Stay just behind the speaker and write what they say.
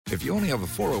If you only have a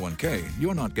 401k,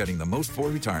 you're not getting the most for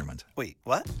retirement. Wait,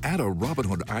 what? Add a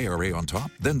Robinhood IRA on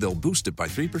top, then they'll boost it by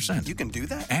 3%. You can do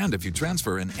that? And if you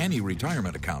transfer in any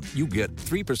retirement account, you get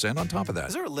 3% on top of that.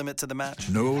 Is there a limit to the match?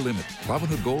 No limit.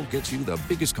 Robinhood Gold gets you the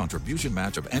biggest contribution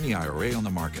match of any IRA on the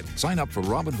market. Sign up for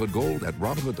Robinhood Gold at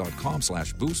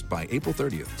Robinhood.com/boost by April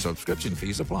 30th. Subscription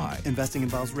fees apply. Investing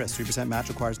involves risk. 3% match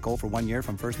requires gold for 1 year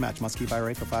from first match. Must keep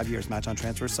IRA for 5 years. Match on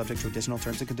transfers subject to additional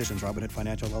terms and conditions. Robinhood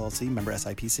Financial LLC, member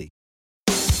SIPC.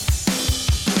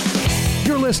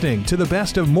 You're listening to the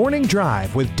best of Morning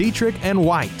Drive with Dietrich and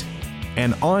White,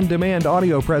 an on-demand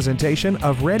audio presentation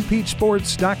of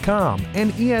RedPeachSports.com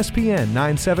and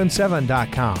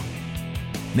ESPN977.com.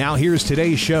 Now here's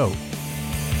today's show.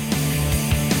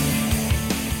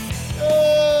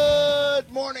 Good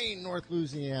morning, North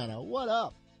Louisiana. What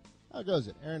up? How goes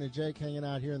it? Aaron and Jake hanging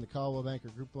out here in the Caldwell Banker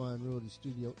Group 1 Realty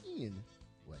Studio in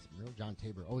West Monroe. John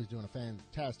Tabor always doing a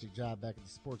fantastic job back at the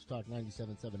Sports Talk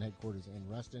 97.7 headquarters in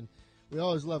Ruston. We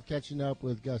always love catching up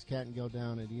with Gus Cattingill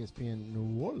down at ESPN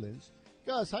New Orleans.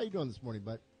 Gus, how you doing this morning,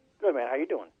 bud? Good, man. How you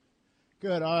doing?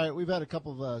 Good. All right, we've had a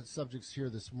couple of subjects here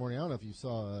this morning. I don't know if you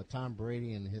saw Tom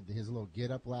Brady and his little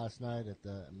get-up last night at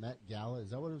the Met Gala.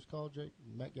 Is that what it was called, Jake?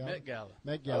 Met Gala? Met Gala.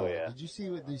 Met Gala. Oh, yeah. Did you see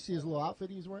his little outfit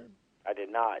he was wearing? I did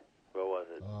not. What was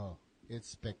it? Oh, it's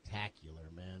spectacular,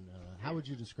 man. How would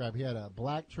you describe? He had a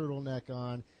black turtleneck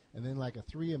on, and then like a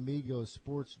Three Amigos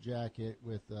sports jacket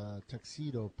with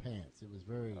tuxedo pants. It was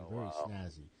very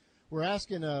snazzy. We're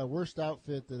asking worst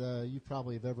outfit that you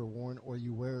probably have ever worn or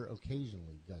you wear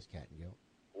occasionally, Gus Cattingill.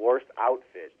 Worst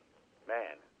outfit,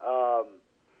 man.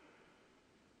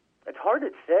 It's hard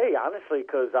to say, honestly,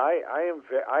 because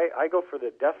I go for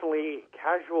the definitely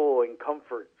casual and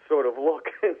comfort sort of look.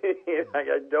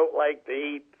 I don't like the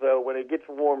heat, so when it gets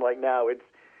warm like now, it's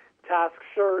task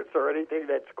shirts or anything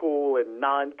that's cool and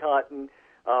non-cotton.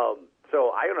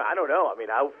 So I don't know. I mean,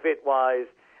 outfit-wise,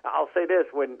 I'll say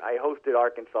this: when I hosted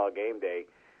Arkansas Game Day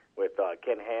with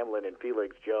Ken Hamlin and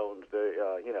Felix Jones,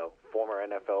 the former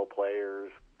NFL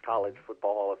players, college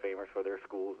football Hall of Famers for their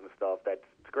schools and stuff. That's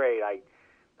great. I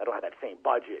don't have that same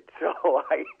budget, so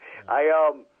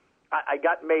I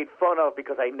got made fun of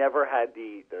because I never had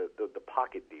the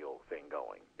pocket deal thing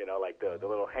going. You know, like the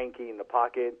little hanky in the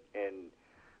pocket and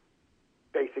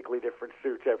basically different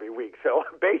suits every week. So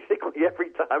basically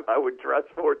every time I would dress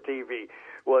for TV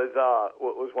was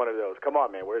one of those. Come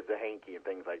on, man, where's the hanky and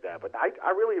things like that. But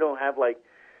I really don't have like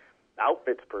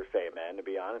outfits per se, man. To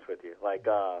be honest with you, like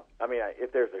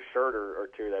if there's a shirt or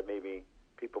two that maybe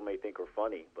people may think are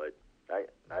funny, but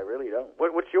I really don't.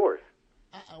 What's yours?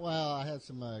 Well, I had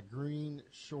some green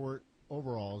short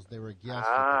overalls. They were guests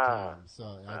at the time,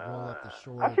 so I'd roll up the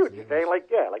shorts. I see what you're saying. Like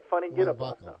funny get up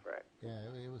stuff, right? Yeah,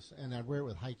 it was, and I'd wear it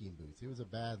with hiking boots. It was a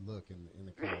bad look in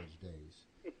the college days.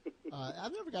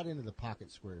 I've never got into the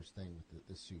pocket squares thing with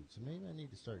the suits. Maybe I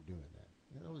need to start doing that.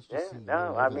 It always just seemed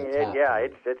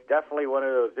it's definitely one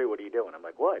of those. Dude, what are you doing? I'm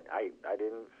like, what? I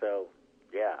didn't. So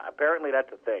yeah, apparently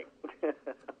that's a thing.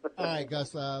 All right,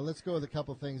 Gus, let's go with a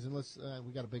couple things, and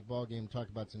we got a big ball game to talk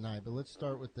about tonight, but let's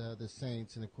start with the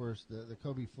Saints, and of course the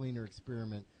Kobe Fleener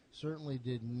experiment certainly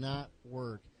did not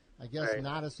work. I guess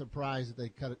not a surprise that they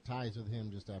cut ties with him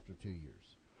just after 2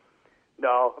 years.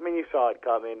 No, I mean, you saw it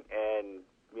coming, and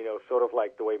sort of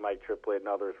like the way Mike Triplett and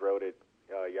others wrote it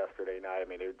yesterday night. I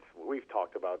mean, we've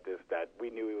talked about this, that we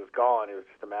knew he was gone. It was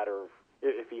just a matter of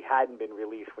if he hadn't been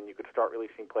released when you could start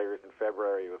releasing players in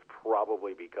February, it was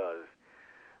probably because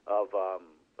of a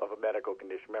medical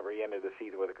condition. Remember, he ended the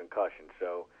season with a concussion,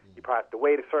 so you probably have to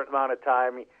wait a certain amount of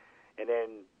time, and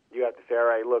then you have to say, all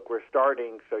right, look, we're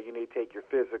starting, so you need to take your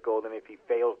physical. Then if he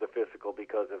fails the physical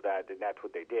because of that, then that's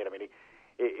what they did. I mean,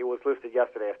 it was listed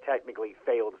yesterday as technically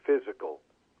failed physical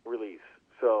release.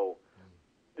 So,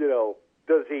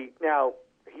 does he – now,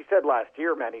 he said last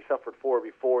year, man, he suffered 4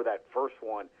 before that first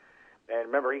one. And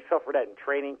remember, he suffered that in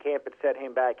training camp. It set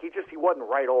him back. He wasn't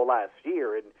right all last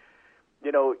year. And,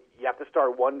 you have to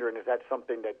start wondering, is that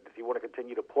something that does he want to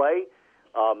continue to play?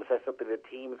 Is that something the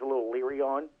team's a little leery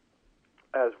on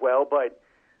as well? But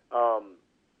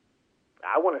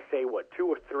I want to say, 2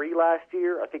 or 3 last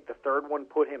year? I think the third one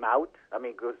put him out. I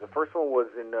mean, because the first one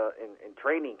was in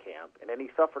training camp, and then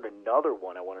he suffered another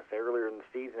one, I want to say, earlier in the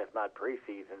season, if not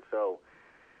preseason. So,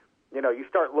 you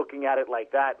start looking at it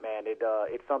like that, man.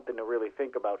 It's something to really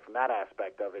think about from that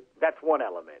aspect of it. That's one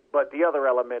element. But the other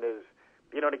element is,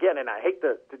 and again, and I hate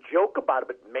to joke about it,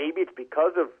 but maybe it's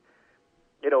because of,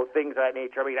 things of that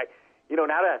nature. I mean,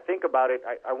 now that I think about it,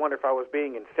 I wonder if I was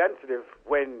being insensitive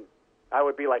when I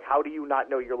would be like, how do you not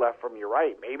know your left from your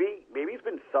right? Maybe he's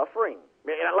been suffering. I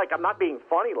mean, I'm not being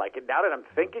funny. Like, now that I'm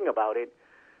thinking about it,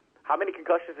 how many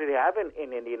concussions did he have in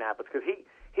Indianapolis? Because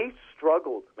he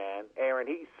struggled, man, Aaron.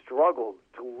 He struggled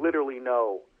to literally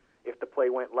know if the play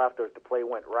went left or if the play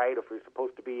went right, or if he was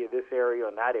supposed to be in this area or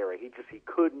in that area. He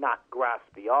could not grasp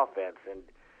the offense. And,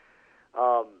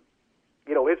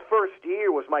 his first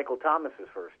year was Michael Thomas's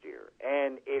first year.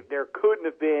 And there couldn't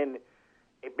have been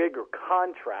a bigger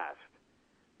contrast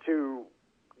to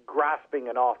grasping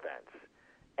an offense.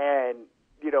 And,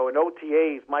 in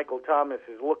OTAs, Michael Thomas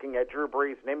is looking at Drew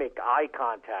Brees, and they make eye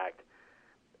contact,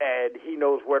 and he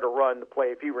knows where to run the play.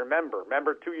 If you remember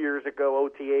 2 years ago,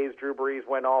 OTAs, Drew Brees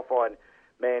went off on,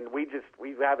 man, we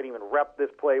haven't even repped this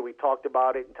play. We talked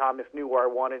about it, and Thomas knew where I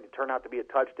wanted. It turned out to be a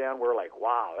touchdown. We're like,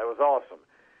 wow, that was awesome.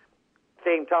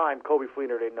 Same time, Coby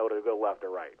Fleener didn't know to go left or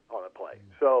right on the play.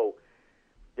 So,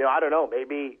 I don't know.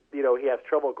 Maybe, he has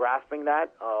trouble grasping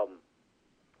that.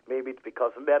 Maybe it's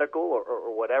because of medical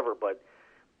or whatever, but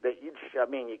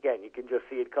again, you can just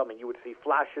see it coming. You would see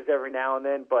flashes every now and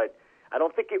then, but I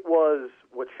don't think it was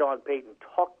what Sean Payton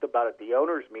talked about at the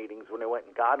owners' meetings when they went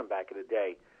and got him back in the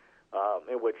day,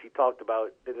 in which he talked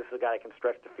about this is a guy that can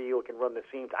stretch the field, can run the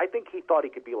seams. I think he thought he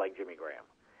could be like Jimmy Graham.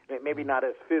 Maybe not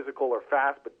as physical or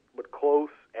fast, but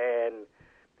close, and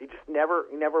he just never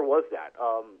was that.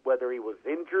 Whether he was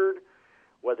injured,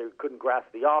 whether he couldn't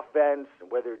grasp the offense,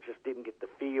 and whether he just didn't get the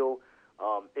feel.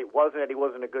 It wasn't that he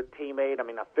wasn't a good teammate. I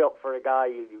mean, I felt for a guy.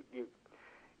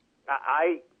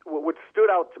 What stood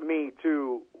out to me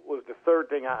too was the third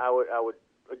thing I would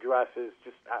address is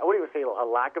just, I wouldn't even say a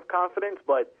lack of confidence,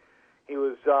 but he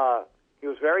was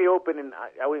very open, and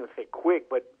I wouldn't even say quick,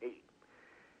 but he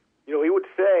would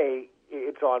say,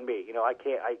 it's on me. I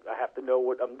can't. I have to know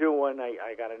what I'm doing.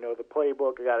 I got to know the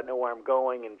playbook. I got to know where I'm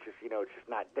going, and it's just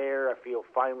not there. I feel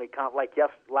finally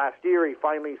last year he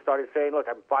finally started saying, "Look,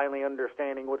 I'm finally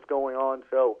understanding what's going on."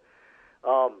 So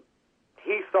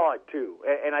he saw it too,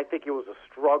 and I think it was a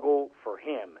struggle for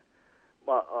him,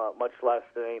 much less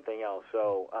than anything else.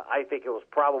 So I think it was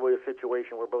probably a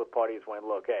situation where both parties went,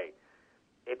 "Look, hey,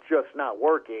 it's just not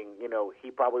working."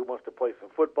 He probably wants to play some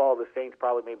football. The Saints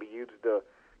probably maybe used the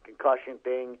concussion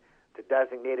thing to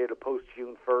designate it a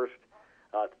post-June 1st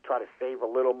to try to save a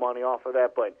little money off of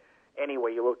that. But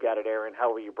anyway, you look at it, Aaron,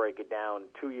 however you break it down,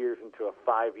 2 years into a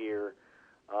 5-year,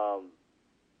 $6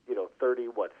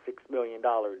 million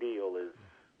deal is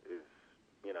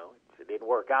it didn't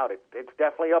work out. It's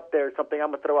definitely up there. Something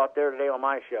I'm going to throw out there today on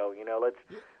my show.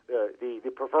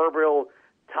 The proverbial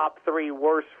top 3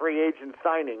 worst free agent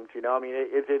signings.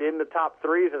 Is it in the top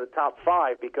 3s or the top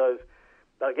 5? Because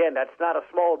again, that's not a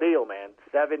small deal, man.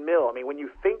 $7 million. When you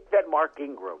think that Mark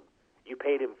Ingram, you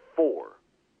paid him $4,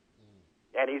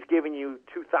 and he's given you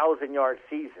 2,000-yard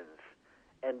seasons,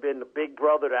 and been the big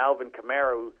brother to Alvin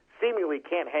Kamara, who seemingly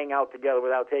can't hang out together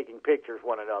without taking pictures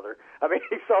one another.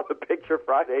 He saw the picture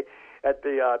Friday at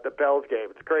the Bells game.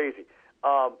 It's crazy.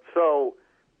 So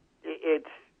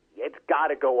it's got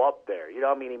to go up there.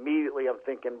 Immediately I'm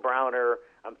thinking Browner,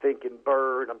 I'm thinking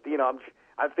Bird. I'm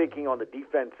thinking on the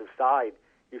defensive side.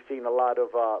 You've seen a lot of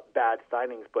bad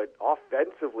signings, but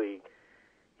offensively,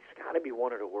 he's got to be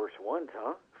one of the worst ones,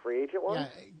 huh? Free agent ones?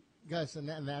 Yeah, Gus, and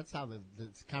that's how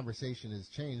this conversation has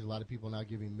changed. A lot of people now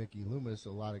giving Mickey Loomis a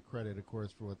lot of credit, of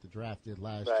course, for what the draft did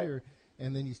last year.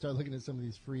 And then you start looking at some of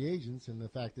these free agents and the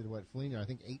fact that Fleener, I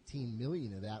think $18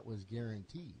 million of that was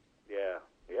guaranteed. Yeah.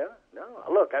 No,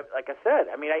 look, like I said,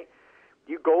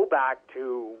 you go back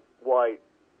to what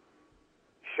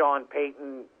Sean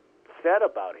Payton said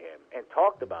about him and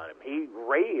talked about him. He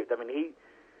raved.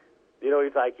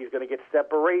 He's like, he's going to get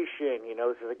separation.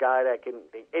 This is a guy that can,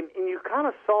 and you kind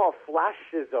of saw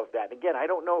flashes of that. Again, I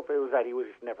don't know if it was that he was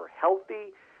just never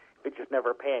healthy, if it just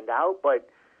never panned out, but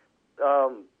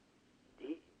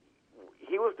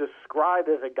he was described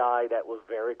as a guy that was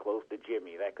very close to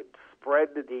Jimmy, that could spread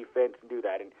the defense and do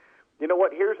that. And you know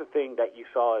what? Here's the thing that you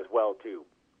saw as well, too.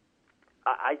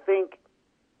 I think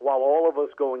while all of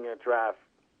us going in the draft,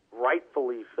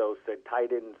 rightfully so, said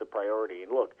tight end's a priority.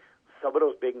 And look, some of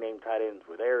those big-name tight ends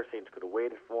were there. Saints could have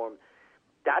waited for them.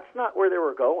 That's not where they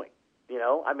were going.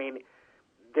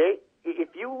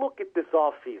 If you look at this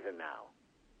offseason now,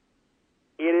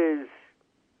 it is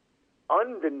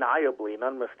undeniably and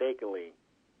unmistakably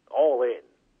all in.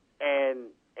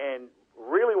 And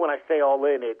really when I say all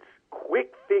in, it's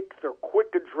quick fix or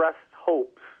quick address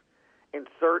hopes in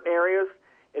certain areas,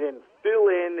 and then fill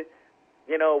in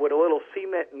with a little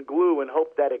cement and glue and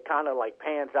hope that it kind of like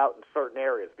pans out in certain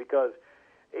areas, because,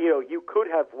 you could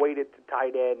have waited to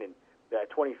tight end and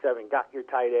 27 got your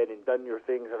tight end and done your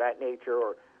things of that nature,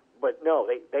 but no,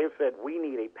 they've said we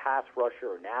need a pass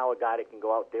rusher now, a guy that can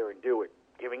go out there and do it,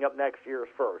 giving up next year's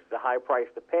first, the high price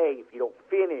to pay if you don't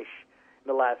finish in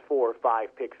the last 4 or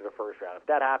 5 picks of the first round. If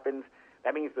that happens,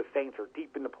 that means the Saints are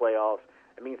deep in the playoffs.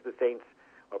 That means the Saints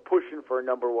are pushing for a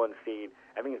number 1 seed.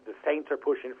 That means the Saints are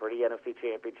pushing for the NFC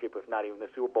Championship, if not even the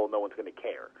Super Bowl. No one's going to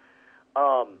care.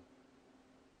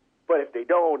 But if they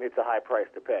don't, it's a high price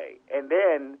to pay. And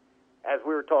then, as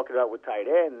we were talking about with tight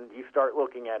end, you start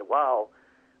looking at, wow,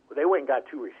 they went and got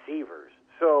 2 receivers.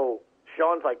 So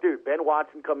Sean's like, dude, Ben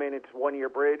Watson come in, it's 1-year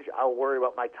bridge. I'll worry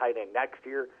about my tight end next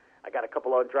year. I got a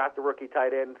couple undrafted rookie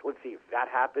tight ends. Let's see if that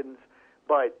happens.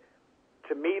 But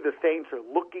to me, the Saints are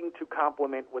looking to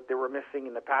complement what they were missing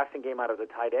in the passing game out of the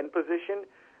tight end position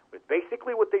with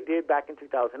basically what they did back in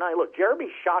 2009. Look, Jeremy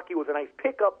Shockey was a nice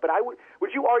pickup, but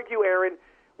would you argue, Aaron,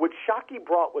 what Shockey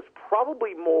brought was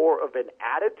probably more of an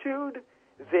attitude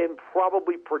than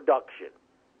probably production.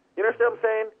 You understand what I'm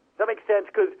saying? Does that make sense?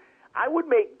 Because I would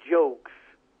make jokes,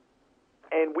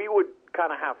 and we would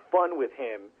kind of have fun with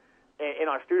him in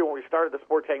our studio when we started the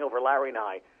Sports Hangover, Larry and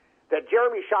I, that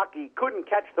Jeremy Shockey couldn't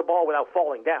catch the ball without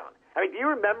falling down. I mean, do you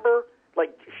remember,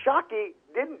 like, Shockey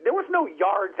there was no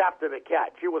yards after the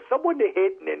catch. It was someone to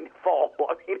hit and then fall.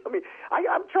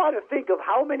 I'm trying to think of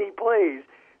how many plays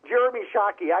Jeremy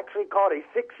Shockey actually caught a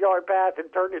 6-yard pass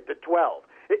and turned it to 12.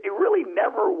 It really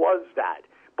never was that.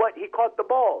 But he caught the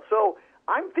ball. So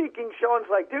I'm thinking Sean's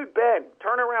like, dude, Ben,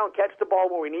 turn around, catch the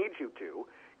ball when we need you to.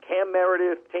 Cam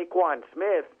Meredith, Taquan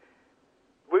Smith,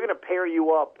 we're going to pair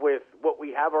you up with what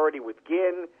we have already with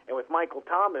Ginn and with Michael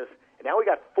Thomas. And now we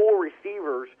got 4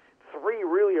 receivers, 3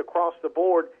 really across the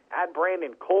board. Add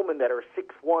Brandon Coleman that are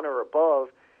 6'1" or above.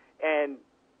 And,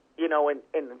 you know, and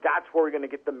that's where we're going to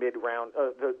get the mid-round,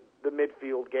 the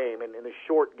midfield game and the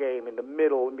short game in the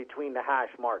middle in between the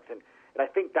hash marks. And I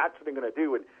think that's what they're going to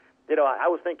do. And, you know, I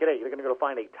was thinking, hey, they're going to go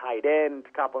find a tight end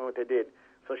to complement what they did.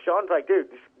 So Sean's like, dude,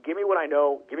 just give me what I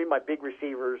know. Give me my big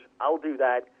receivers. I'll do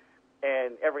that.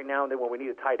 And every now and then when we need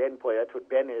a tight end play, that's what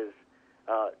Ben is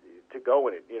to go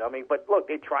with it. You know what I mean? But, look,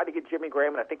 they tried to get Jimmy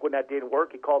Graham, and I think when that didn't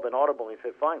work, he called an audible, and he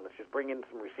said, fine, let's just bring in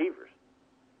some receivers.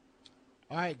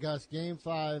 All right, Gus, Game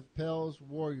 5, Pels,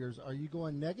 Warriors. Are you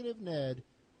going negative Ned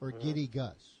or giddy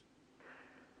Gus?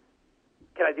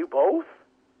 Can I do both?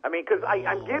 I mean, because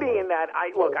I'm giddy in that. I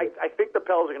think the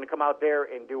Pels are going to come out there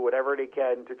and do whatever they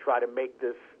can to try to make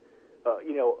this, a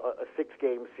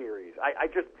 6-game series. I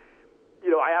just,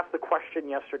 I asked the question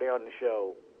yesterday on the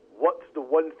show, what's the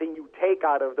one thing you take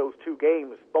out of those 2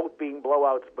 games, both being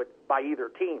blowouts, but by either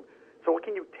team? So what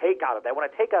can you take out of that? What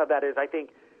I take out of that is I think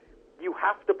you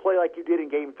have to play like you did in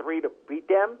Game 3 to beat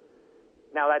them.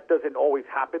 Now, that doesn't always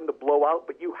happen, the blowout,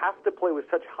 but you have to play with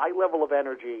such high level of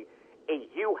energy, and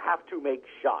you have to make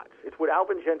shots. It's what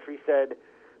Alvin Gentry said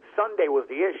Sunday was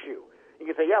the issue. You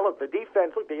can say, yeah, look, the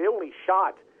defense, they only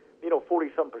shot,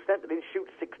 40-some%. They didn't shoot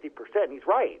 60%. He's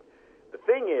right. The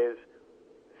thing is,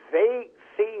 they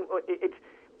seem, it's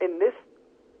in this,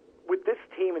 with this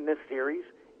team in this series,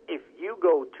 if you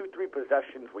go 2-3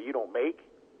 possessions where you don't make,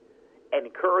 and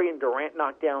Curry and Durant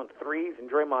knock down threes and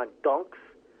Draymond dunks,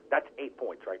 that's 8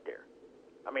 points right there.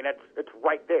 I mean, it's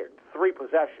right there. 3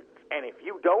 possessions. And if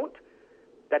you don't,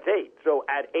 that's 8. So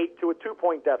add 8 to a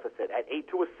 2-point deficit, add 8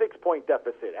 to a 6-point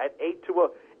deficit, add 8 to a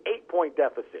 8-point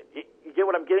deficit. You get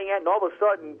what I'm getting at? And all of a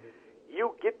sudden,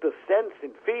 you get the sense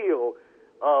and feel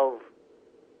of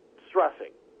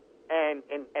stressing. And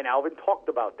Alvin talked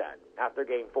about that after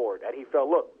Game 4, that he felt,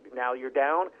 look, now you're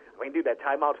down. I mean, dude, that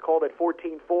timeout's called at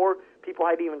 14-4. People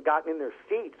hadn't even gotten in their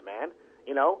seats, man,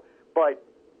 But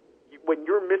when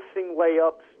you're missing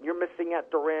layups, you're missing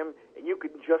at the rim, and you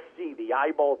can just see the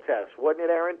eyeball test, wasn't it,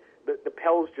 Aaron? The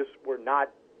Pels just were not,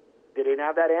 they didn't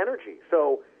have that energy.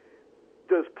 So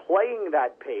does playing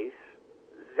that pace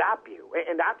zap you?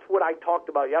 And that's what I talked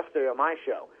about yesterday on my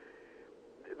show.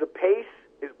 The pace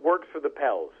works for the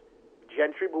Pels.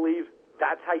 Gentry believes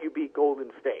that's how you beat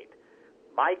Golden State.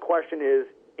 My question is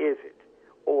it?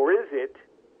 Or is it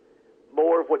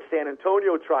more of what San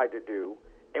Antonio tried to do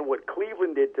and what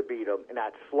Cleveland did to beat them, and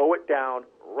that's slow it down,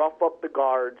 rough up the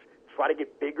guards, try to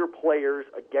get bigger players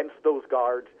against those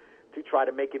guards to try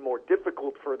to make it more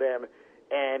difficult for them,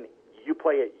 and you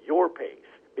play at your pace,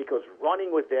 because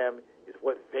running with them is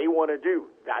what they want to do.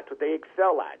 That's what they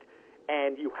excel at.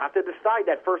 And you have to decide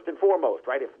that first and foremost,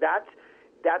 right? If that's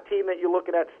that team that you're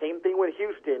looking at, same thing with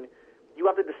Houston, you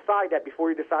have to decide that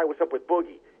before you decide what's up with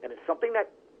Boogie. And it's something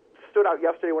that stood out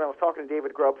yesterday when I was talking to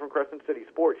David Grubb from Crescent City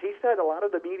Sports. He said a lot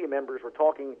of the media members were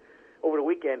talking over the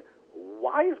weekend,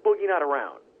 why is Boogie not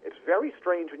around? It's very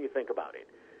strange when you think about it.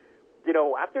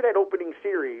 After that opening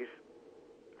series,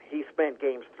 he spent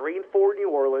games 3 and 4 in New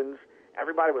Orleans.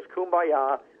 Everybody was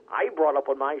kumbaya. I brought up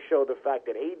on my show the fact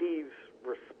that AD's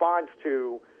response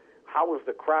to how was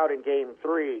the crowd in Game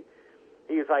 3,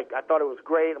 He's like, I thought it was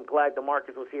great. I'm glad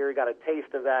DeMarcus was here. He got a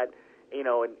taste of that, you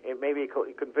know, and maybe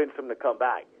it convinced him to come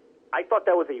back. I thought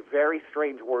that was a very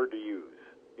strange word to use,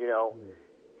 you know.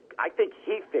 I think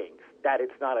he thinks that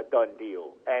it's not a done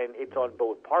deal, and it's on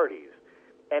both parties.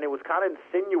 And it was kind of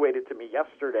insinuated to me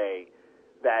yesterday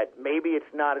that maybe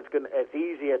it's not as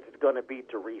easy as it's going to be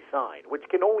to re-sign, which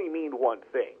can only mean one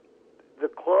thing. The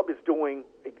club is doing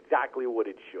exactly what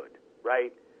it should,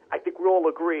 right? I think we all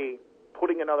agree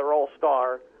putting another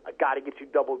all-star, a guy to get you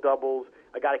double-doubles,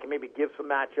 a guy that can maybe give some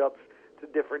matchups to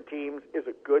different teams is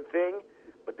a good thing,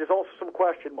 but there's also some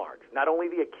question marks. Not only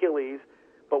the Achilles,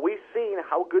 but we've seen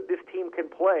how good this team can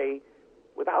play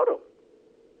without him,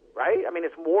 right? I mean,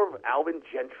 it's more of Alvin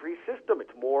Gentry's system.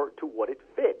 It's more to what it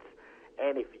fits.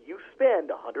 And if you spend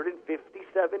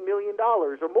 $157 million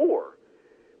or more,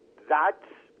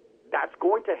 that's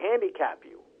going to handicap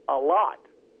you a lot.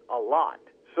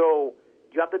 So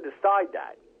you have to decide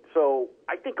that. So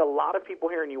I think a lot of people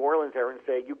here in New Orleans are and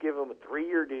say you give him a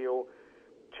 3-year deal,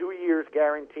 2 years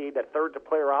guaranteed, that third's a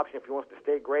player option. If he wants to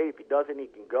stay, great. If he doesn't, he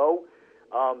can go.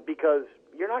 Because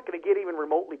you're not going to get even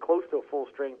remotely close to a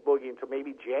full-strength Boogie until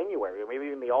maybe January or maybe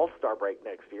even the All-Star break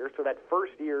next year. So that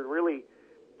first year, really,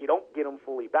 you don't get him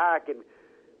fully back. And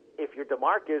if you're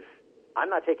DeMarcus, I'm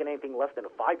not taking anything less than a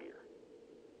 5-year,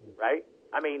 right?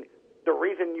 I mean, the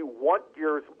reason you want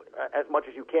yours as much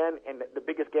as you can and the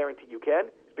biggest guarantee you can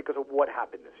is because of what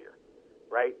happened this year,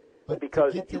 right? But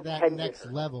because to get to that next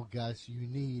level, Gus, you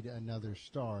need another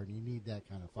star, and you need that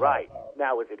kind of fire. Right.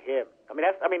 Now, is it him?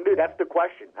 Dude, that's the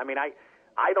question. I mean, I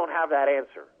don't have that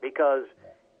answer because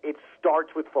it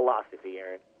starts with philosophy,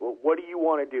 Aaron. Well, what do you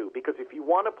want to do? Because if you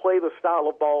want to play the style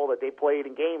of ball that they played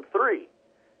in Game 3,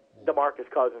 DeMarcus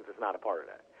Cousins is not a part of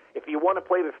that. If you want to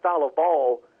play the style of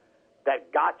ball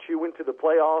that got you into the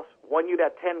playoffs, won you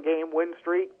that 10-game win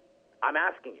streak, I'm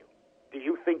asking you, do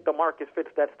you think DeMarcus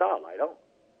fits that style? I don't.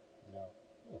 No.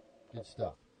 Good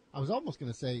stuff. I was almost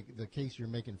going to say the case you're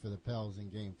making for the Pels in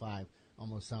Game 5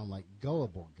 almost sound like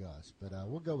gullible, Gus, but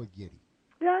we'll go with Giddey.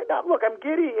 Yeah, no, look, I'm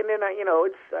giddy, and then I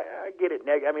get it.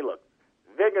 I mean, look,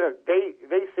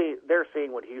 they're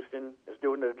seeing what Houston is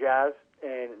doing to the Jazz,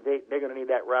 and they're going to need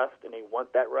that rest, and they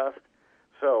want that rest.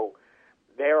 So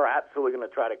they're absolutely going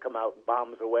to try to come out and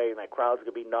bombs away, and that crowd's going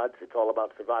to be nuts. It's all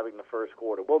about surviving the first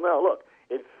quarter. Well, no, look,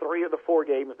 it's 3 of the 4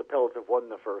 games the Pels have won in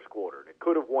the first quarter. They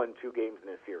could have won 2 games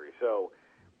in this series. So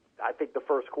I think the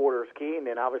first quarter is key, and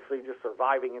then obviously just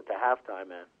surviving into halftime,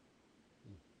 man.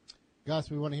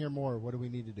 Gus, we want to hear more. What do we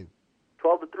need to do?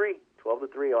 12 to 3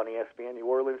 on ESPN New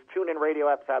Orleans. TuneIn radio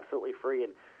app's absolutely free,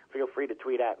 and feel free to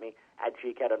tweet at me at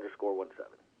GCAT_17.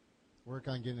 Work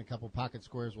on getting a couple pocket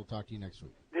squares. We'll talk to you next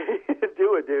week.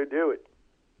 Do it, dude. Do it.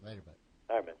 Later, bud.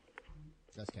 All right, man.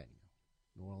 Gus Cattingill,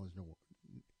 New Orleans,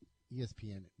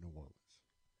 ESPN New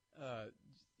Orleans.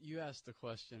 You asked the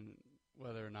question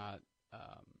whether or not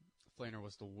Flaner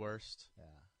was the worst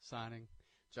signing.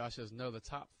 Josh says, no, the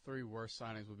top 3 worst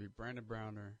signings would be Brandon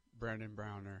Browner, and Brandon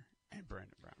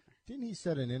Browner. Didn't he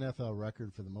set an NFL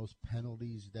record for the most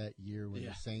penalties that year when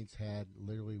the Saints had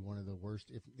literally one of the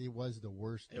worst, if it was the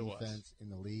worst defense in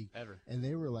the league? Ever. And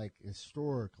they were, like,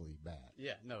 historically bad.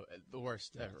 Yeah, no, the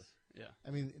worst ever. Yeah.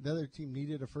 I mean, the other team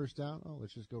needed a first down. Oh,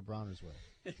 let's just go Browner's way.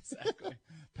 Exactly.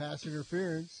 Pass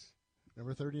interference,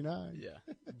 number 39. Yeah.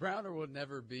 Browner will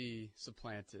never be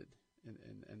supplanted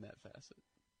in that facet.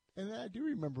 And I do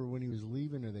remember when he was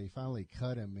leaving, or they finally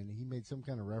cut him, and he made some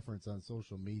kind of reference on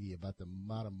social media about the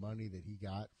amount of money that he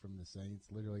got from the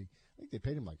Saints. Literally, I think they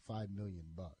paid him like $5 million.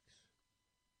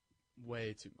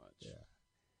 Way too much. Yeah.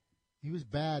 He was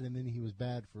bad, and then he was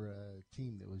bad for a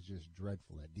team that was just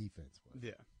dreadful. That defense was.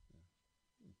 Yeah.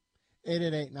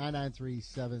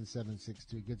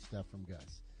 888-993-7762. Good stuff from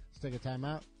Gus. Let's take a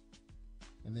timeout.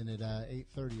 And then at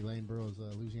 8:30, Lane Burroughs,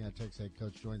 Louisiana Tech's head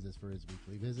coach, joins us for his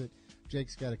weekly visit.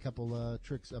 Jake's got a couple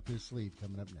tricks up his sleeve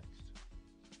coming up next.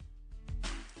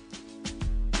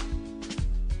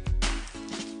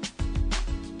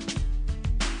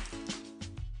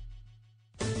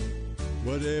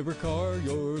 Whatever car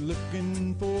you're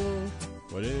looking for,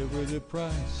 whatever the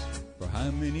price, for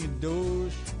how many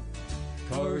doors,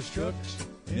 cars, trucks,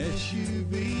 and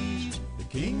SUVs, the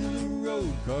king of the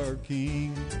road, Car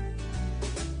King.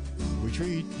 We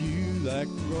treat you like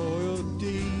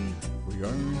royalty. We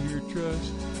earn your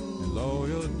trust and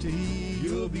loyalty.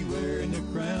 You'll be wearing the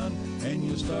crown and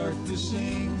you'll start to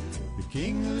sing. The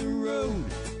king of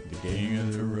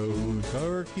the road,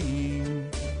 Car King.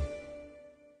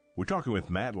 We're talking with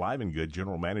Matt Livengood,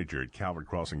 General Manager at Calvert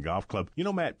Crossing Golf Club. You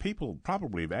know, Matt, people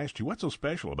probably have asked you, what's so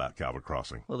special about Calvert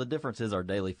Crossing? Well, the difference is our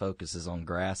daily focus is on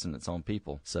grass and it's on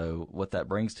people. So what that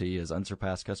brings to you is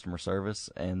unsurpassed customer service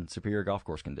and superior golf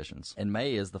course conditions. And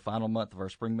May is the final month of our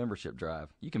spring membership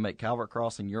drive. You can make Calvert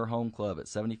Crossing your home club at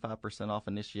 75% off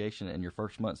initiation, and your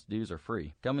first month's dues are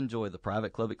free. Come enjoy the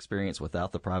private club experience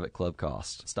without the private club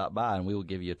cost. Stop by and we will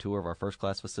give you a tour of our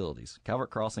first-class facilities. Calvert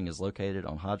Crossing is located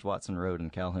on Hodge Watson Road in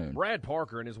Calhoun. Brad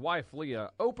Parker and his wife Leah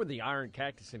opened the Iron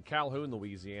Cactus in Calhoun,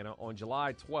 Louisiana on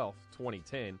July 12,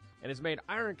 2010, and has made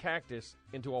Iron Cactus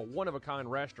into a one-of-a-kind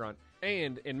restaurant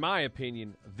and, in my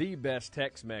opinion, the best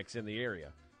Tex-Mex in the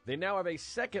area. They now have a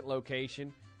second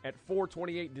location at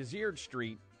 428 Desert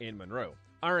Street in Monroe.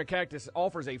 Iron Cactus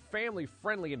offers a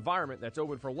family-friendly environment that's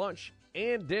open for lunch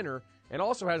and dinner, and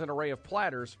also has an array of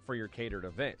platters for your catered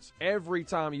events. Every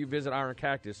time you visit Iron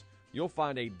Cactus, you'll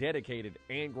find a dedicated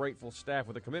and grateful staff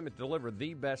with a commitment to deliver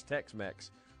the best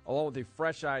Tex-Mex, along with the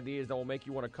fresh ideas that will make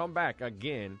you want to come back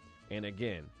again and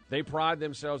again. They pride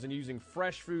themselves in using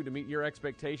fresh food to meet your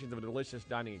expectations of a delicious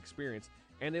dining experience,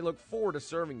 and they look forward to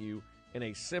serving you in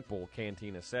a simple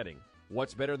cantina setting.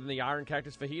 What's better than the Iron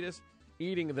Cactus fajitas?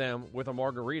 Eating them with a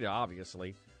margarita,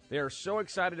 obviously. They are so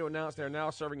excited to announce they are now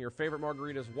serving your favorite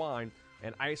margaritas, wine,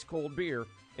 and ice-cold beer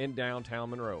in downtown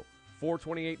Monroe.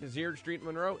 428 Desert Street in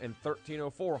Monroe and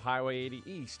 1304 Highway 80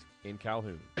 East in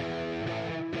Calhoun.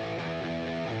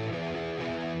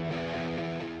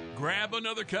 Grab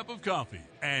another cup of coffee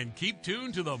and keep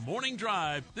tuned to the Morning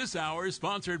Drive. This hour is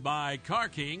sponsored by Car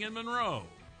King in Monroe.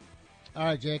 All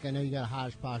right, Jake, I know you got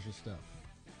hodgepodge of stuff.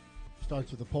 Starts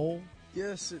with a poll.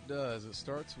 Yes, it does. It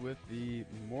starts with the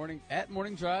Morning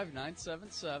Drive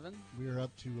 977. We are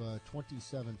up to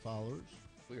 27 followers.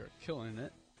 We are killing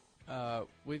it.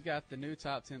 We've got the new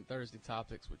Top 10 Thursday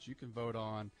topics, which you can vote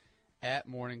on at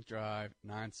Morning Drive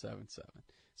 977.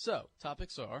 So,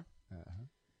 topics are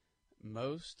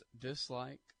most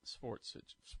disliked sports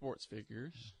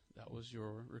figures. That was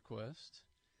your request.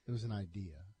 It was an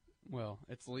idea. Well,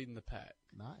 it's leading the pack.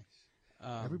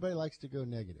 Nice. Everybody likes to go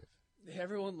negative.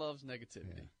 Everyone loves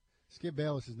negativity. Yeah. Skip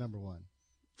Bayless is number one.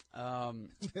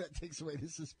 That takes away the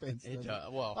suspense. It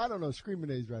does. Well, I don't know. Screaming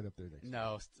A's right up there next.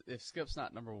 No, if Skip's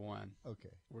not number one,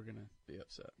 okay, we're gonna be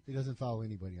upset. He doesn't follow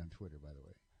anybody on Twitter, by the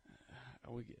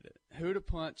way. We get it. Who to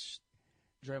punch?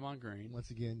 Draymond Green. Once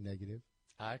again, negative.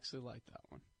 I actually like that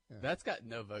one. Yeah. That's got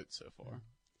no votes so far. Yeah.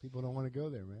 People don't want to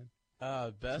go there,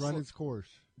 man. Best run its course.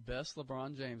 Best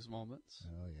LeBron James moments.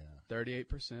 Oh yeah,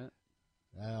 38%.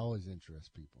 That always interests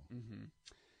people. Mm-hmm.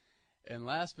 And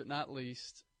last but not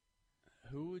least,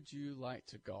 who would you like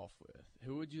to golf with?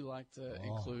 Who would you like to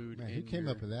include? Man, in who came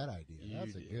your, up with that idea?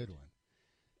 That's a good one.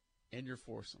 In your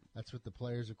foursome. That's what the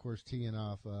players, of course, teeing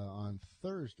off on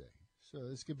Thursday. So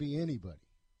this could be anybody.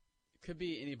 Could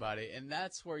be anybody, and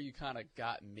that's where you kind of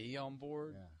got me on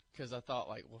board. Because I thought,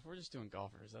 like, well, if we're just doing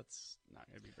golfers, that's not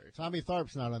going to be very fun. Tommy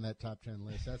Tharp's not on that top 10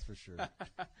 list, that's for sure.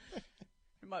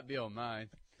 It might be on mine.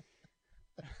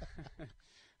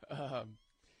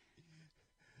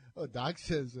 Doc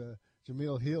says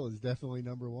Jameel Hill is definitely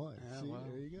number one. Yeah, See, well,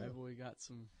 there you go. Maybe we got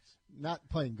some. Not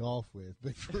playing golf with,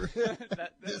 but for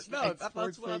that's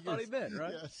what I thought he meant,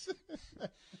 right? Yes.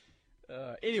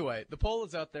 Anyway, the poll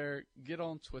is out there. Get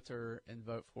on Twitter and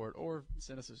vote for it, or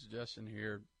send us a suggestion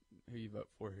here, who you vote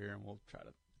for here, and we'll try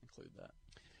to include that.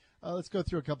 Let's go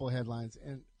through a couple of headlines.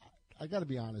 And I got to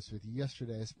be honest with you.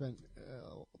 Yesterday, I spent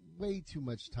way too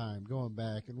much time going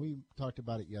back, and we talked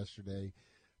about it yesterday.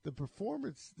 The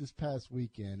performance this past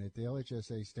weekend at the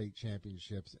LHSA State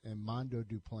Championships and Mondo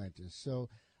Duplantis. So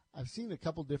I've seen a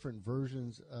couple different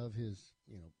versions of his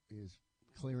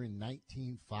clearing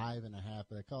 19.5 and a half,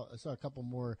 but I saw a couple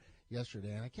more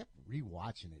yesterday, and I kept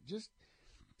rewatching it just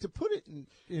to put it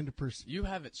into perspective. You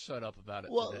haven't shut up about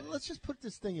it Well, today. let's just put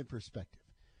this thing in perspective.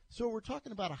 So we're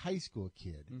talking about a high school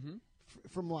kid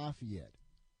from Lafayette,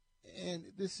 and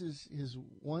this is his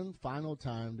one final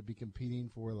time to be competing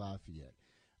for Lafayette.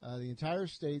 The entire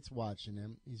state's watching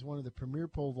him. He's one of the premier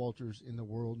pole vaulters in the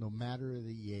world, no matter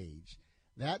the age.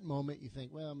 That moment, you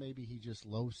think, well, maybe he just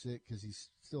low sick because he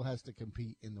still has to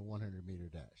compete in the 100-meter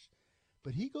dash.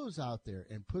 But he goes out there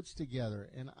and puts together,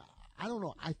 and I don't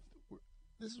know,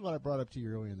 this is what I brought up to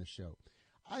you earlier in the show.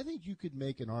 I think you could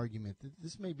make an argument that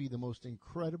this may be the most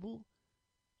incredible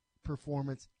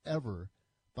performance ever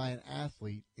by an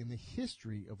athlete in the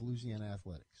history of Louisiana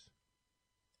athletics.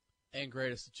 And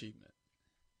greatest achievement.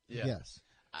 Yeah. Yes.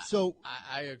 So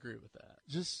I agree with that.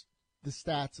 Just the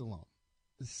stats alone.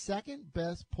 The second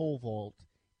best pole vault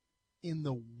in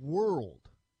the world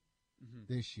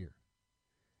this year.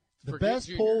 The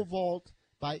best pole vault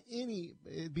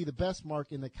it'd be the best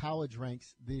mark in the college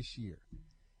ranks this year.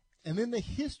 And then the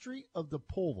history of the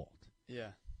pole vault.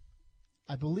 Yeah.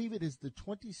 I believe it is the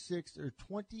 26th or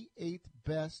 28th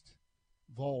best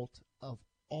vault of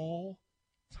all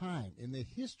time in the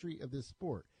history of this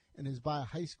sport, and is by a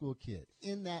high school kid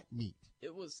in that meet.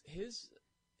 It was his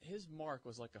mark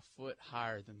was like a foot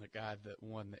higher than the guy that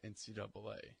won the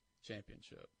NCAA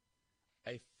championship.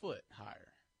 A foot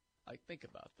higher. Like, think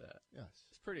about that. Yes.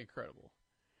 It's pretty incredible.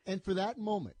 And for that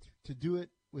moment, to do it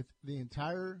with the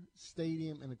entire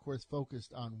stadium and, of course,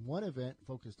 focused on one event,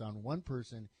 focused on one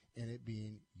person, and it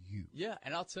being you. Yeah,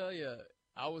 and I'll tell you,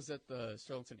 I was at the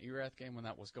Sterlington-Erath game when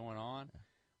that was going on.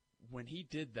 When he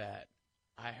did that,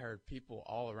 I heard people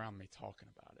all around me talking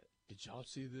about it. Did y'all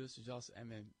see this? Did y'all see? I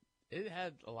mean, it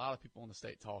had a lot of people in the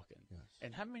state talking. Yes.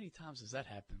 And how many times has that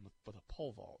happened with a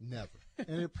pole vault? Never.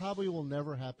 And it probably will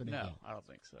never happen again. No, I don't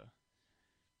think so.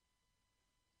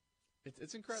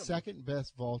 It's incredible. Second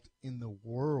best vault in the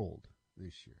world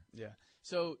this year. Yeah.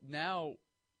 So now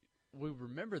we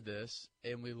remember this,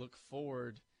 and we look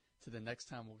forward to the next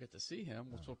time we'll get to see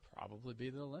him, which will probably be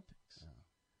the Olympics.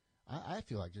 I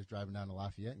feel like just driving down to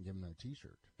Lafayette and giving him a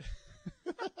T-shirt.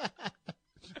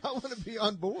 I want to be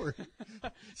on board.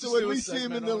 So when we see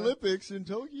him in the Olympics in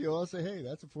Tokyo, I'll say, hey,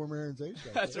 that's a former Aaron Zay show.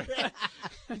 That's right.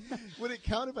 Would it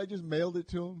count if I just mailed it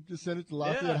to him, just sent it to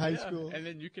Lafayette High School? And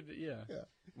then you could,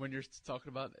 when you're talking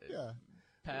about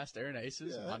past Aaron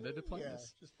Aces, Monday to Plains. Yeah.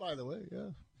 Just by the way,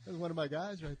 that's one of my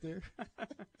guys right there.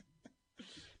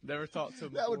 Never talked to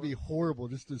him That before. would be horrible,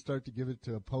 just to start to give it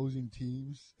to opposing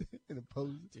teams and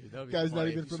opposing. Dude, that would be guys funny.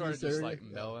 not even If you from this started area. just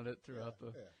like mailing it throughout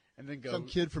and then go. Some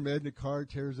kid from Edna Carr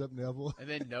tears up Neville. And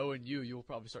then knowing you'll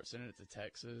probably start sending it to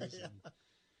Texas.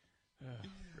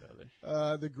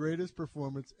 Brother. The greatest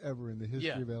performance ever in the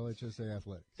history of LHSA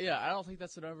athletics. Yeah, I don't think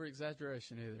that's an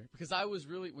over-exaggeration either. Because I was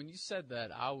really, when you said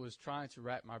that, I was trying to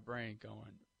wrap my brain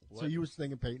going. So you were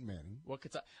thinking Peyton Manning. What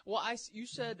could you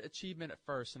said achievement at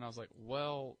first, and I was like,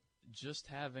 well, just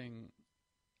having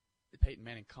Peyton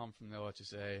Manning come from the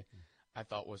LHSA, I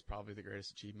thought was probably the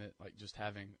greatest achievement. Like just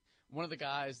having one of the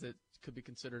guys that could be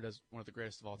considered as one of the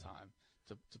greatest of all time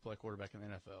to play quarterback in the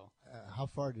NFL. How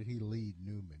far did he lead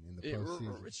Newman in the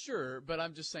postseason? Sure, but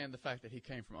I'm just saying the fact that he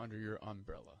came from under your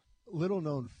umbrella. Little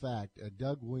known fact,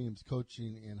 Doug Williams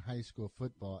coaching in high school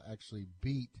football actually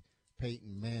beat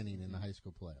Peyton Manning in the high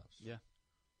school playoffs. Yeah.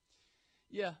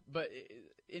 Yeah, but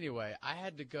anyway, I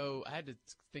had to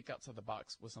think outside the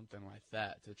box with something like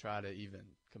that to try to even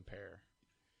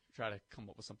try to come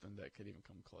up with something that could even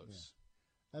come close. Yeah.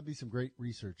 That'd be some great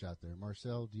research out there.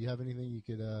 Marcel, do you have anything you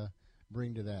could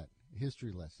bring to that?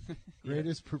 History lesson.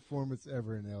 Greatest performance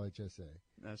ever in LHSA.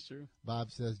 That's true.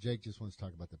 Bob says Jake just wants to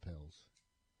talk about the Pels.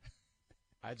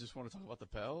 I just want to talk about the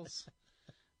Pels?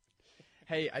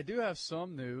 Hey, I do have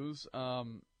some news. So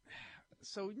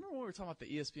you remember when we were talking about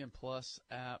the ESPN Plus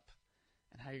app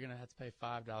and how you're going to have to pay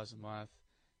 $5 a month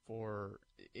for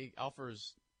it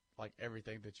offers like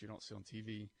everything that you don't see on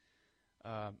TV,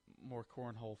 more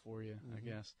cornhole for you, I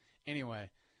guess.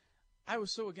 Anyway, I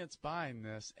was so against buying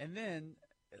this, and then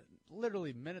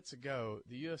literally minutes ago,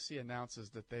 the UFC announces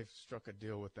that they've struck a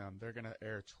deal with them. They're going to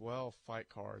air 12 fight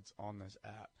cards on this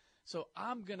app. So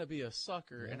I'm going to be a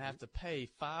sucker and have to pay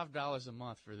 $5 a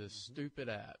month for this stupid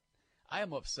app. I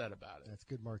am upset about it. That's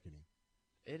good marketing.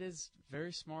 It is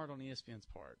very smart on ESPN's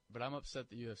part, but I'm upset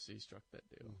the UFC struck that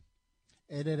deal.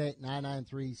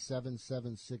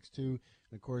 888-993-7762. And,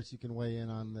 of course, you can weigh in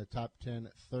on the top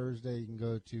 10 Thursday. You can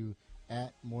go to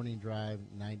 @Morning Drive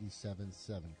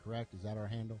 97.7, correct? Is that our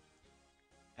handle?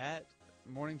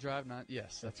 @Morning Drive 9.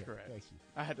 Yes, that's correct. Thank you.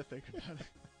 I had to think about it.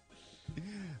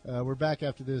 We're back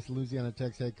after this. Louisiana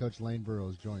Tech's head coach Lane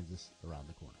Burroughs joins us around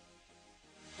the corner.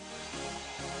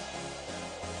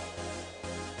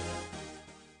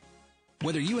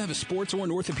 Whether you have a sports or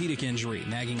an orthopedic injury,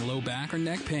 nagging low back or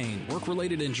neck pain,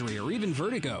 work-related injury, or even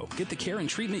vertigo, get the care and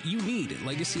treatment you need at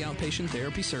Legacy Outpatient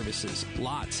Therapy Services.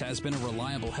 Lots has been a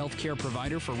reliable health care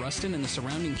provider for Ruston and the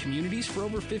surrounding communities for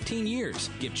over 15 years.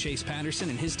 Give Chase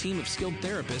Patterson and his team of skilled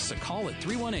therapists a call at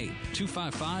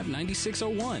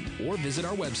 318-255-9601 or visit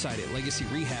our website at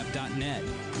legacyrehab.net.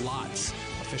 Lots,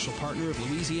 official partner of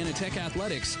Louisiana Tech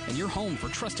Athletics and your home for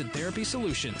trusted therapy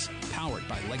solutions, powered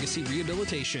by Legacy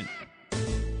Rehabilitation.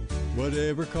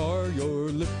 Whatever car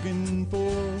you're looking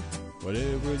for,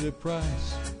 whatever the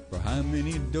price, for how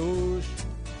many doors,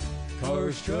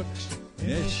 cars, trucks,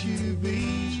 and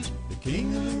SUVs, the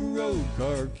king of the road,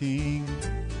 Car King.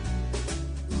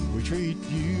 We treat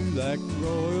you like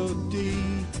royalty,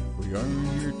 we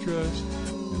earn your trust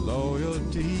and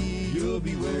loyalty. You'll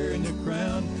be wearing the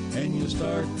crown and you'll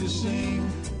start to sing,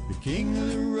 the king of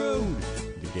the road,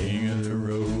 King of the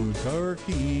road, Car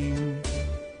King.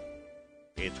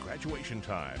 It's graduation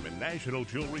time, and National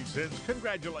Jewelry sends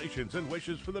congratulations and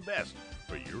wishes for the best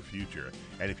for your future.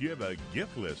 And if you have a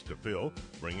gift list to fill,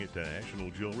 bring it to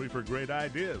National Jewelry for great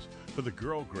ideas. For the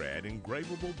Girl Grad,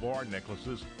 engravable bar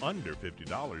necklaces under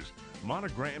 $50,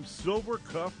 monogrammed silver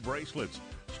cuff bracelets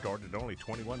start at only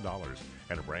 $21,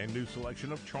 and a brand new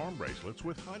selection of charm bracelets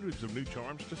with hundreds of new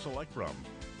charms to select from.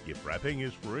 Gift wrapping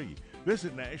is free.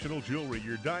 Visit National Jewelry,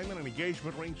 your diamond and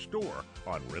engagement ring store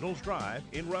on Reynolds Drive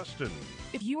in Ruston.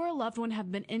 If you or a loved one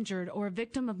have been injured or a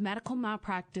victim of medical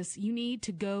malpractice, you need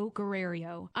to go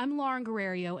Guerrero. I'm Lauren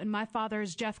Guerrero, and my father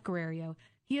is Jeff Guerrero.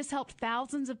 He has helped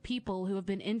thousands of people who have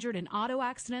been injured in auto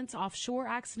accidents, offshore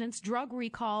accidents, drug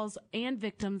recalls, and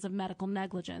victims of medical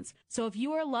negligence. So if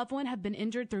you or a loved one have been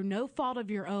injured through no fault of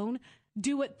your own,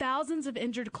 do what thousands of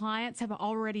injured clients have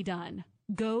already done.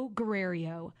 Go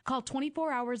Guerrero. Call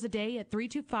 24 hours a day at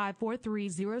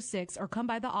 325-4306 or come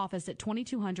by the office at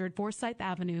 2200 Forsyth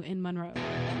Avenue in Monroe.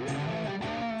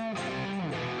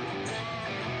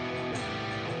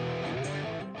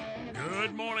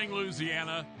 Good morning,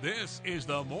 Louisiana. This is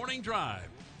the Morning Drive.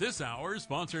 This hour is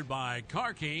sponsored by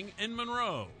Car King in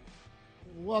Monroe.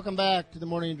 Welcome back to the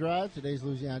Morning Drive. Today's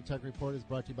Louisiana Tech Report is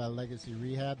brought to you by Legacy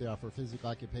Rehab. They offer physical,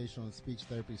 occupational, and speech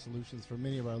therapy solutions for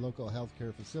many of our local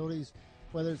healthcare facilities.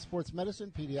 Whether it's sports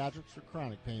medicine, pediatrics, or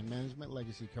chronic pain management,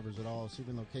 Legacy covers it all.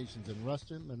 Serving locations in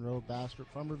Ruston, Monroe, Bastrop,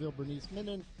 Farmerville, Bernice,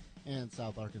 Minden, and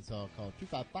South Arkansas. Call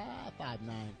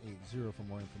 255-5980 for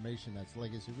more information. That's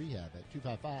Legacy Rehab at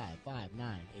 255-5980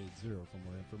 for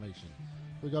more information.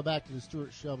 We go back to the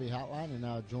Stuart Shelby Hotline and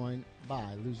now joined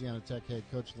by Louisiana Tech head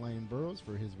coach Lane Burroughs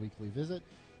for his weekly visit.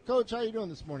 Coach, how you doing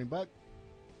this morning, bud?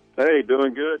 Hey,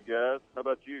 doing good, guys. How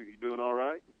about you? You doing all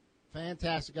right?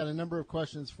 Fantastic. Got a number of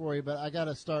questions for you, but I got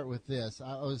to start with this.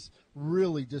 I was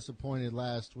really disappointed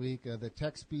last week. The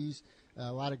Tech-Spies, a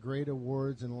lot of great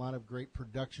awards and a lot of great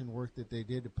production work that they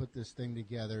did to put this thing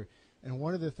together. And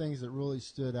one of the things that really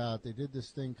stood out, they did this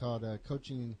thing called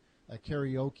coaching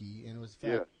karaoke, and it was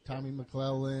Tommy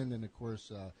McClellan, and, of course,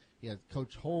 you had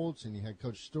Coach Holtz, and you had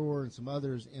Coach Storr and some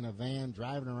others in a van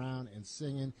driving around and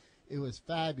singing. It was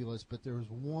fabulous, but there was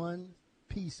one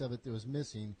piece of it that was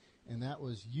missing, and that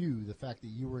was you, the fact that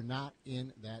you were not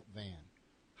in that van.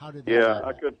 How did that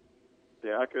happen?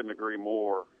 I couldn't agree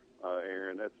more,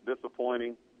 Aaron. That's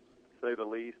disappointing, to say the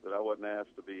least, that I wasn't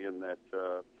asked to be in that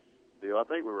deal. I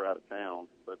think we were out of town,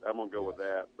 but I'm going to go with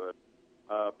that. But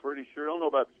pretty sure, I don't know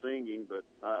about singing, but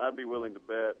I'd be willing to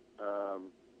bet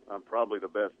I'm probably the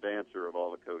best dancer of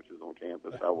all the coaches on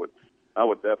campus. I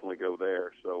would definitely go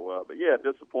there. So, but yeah,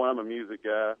 disappointed. I'm a music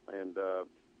guy and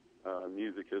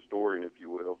music historian, if you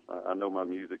will. I know my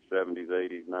music 70s,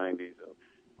 80s, 90s.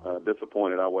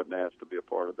 Disappointed I wasn't asked to be a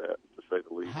part of that, to say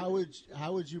the least.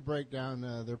 How would you break down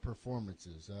their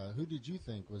performances? Who did you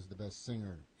think was the best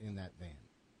singer in that van?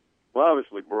 Well,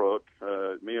 obviously Brooke.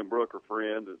 Me and Brooke are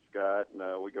friends at Scott,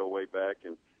 and we go way back.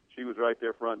 And she was right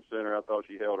there front and center. I thought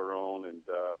she held her own, and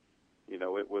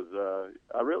it was.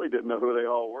 I really didn't know who they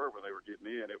all were when they were getting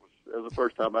in. It was the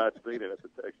first time I'd seen it at the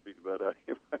Tech-Spies, but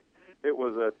it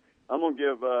was a. I'm going to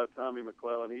give Tommy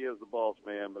McClellan. He is the boss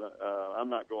man, but I'm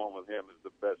not going with him as the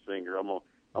best singer. I'm going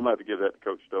to have to give that to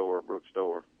Coach Stower, Brooke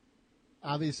Stower.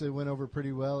 Obviously, it went over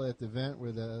pretty well at the event.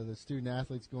 Were the student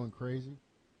athletes going crazy?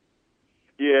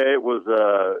 Yeah, it was.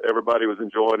 Everybody was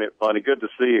enjoying it. Funny, good to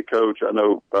see a coach. I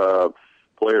know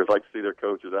players like to see their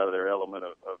coaches out of their element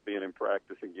of being in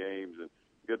practice and games, and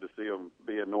good to see them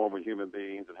being normal human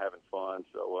beings and having fun.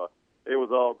 So it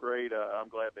was all great. I'm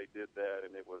glad they did that,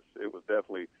 and it was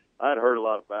definitely. I had heard a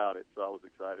lot about it, so I was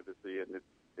excited to see it, and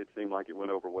it seemed like it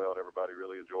went over well, and everybody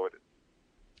really enjoyed it.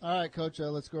 All right, Coach,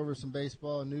 let's go over some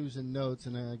baseball news and notes,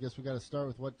 and I guess we got to start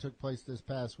with what took place this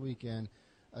past weekend.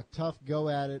 A tough go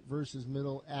at it versus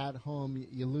Middle at home.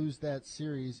 You lose that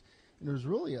series, and there's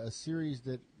really a series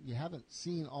that you haven't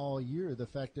seen all year, the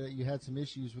fact that you had some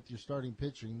issues with your starting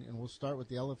pitching, and we'll start with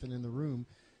the elephant in the room.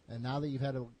 And now that you've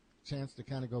had a chance to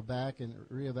kind of go back and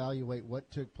reevaluate what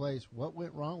took place, what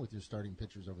went wrong with your starting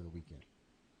pitchers over the weekend?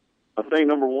 I think,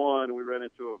 number one, we ran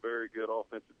into a very good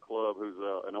offensive club who's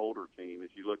an older team.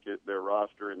 If you look at their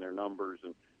roster and their numbers,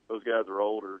 and those guys are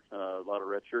older, a lot of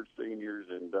redshirt seniors,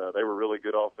 and they were really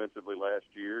good offensively last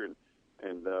year, and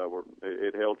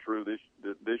it held true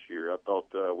this year. I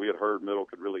thought we had heard Middle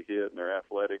could really hit, and they're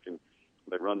athletic, and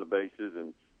they run the bases,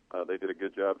 and they did a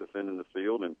good job defending the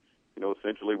field. And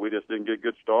essentially we just didn't get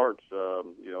good starts.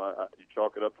 You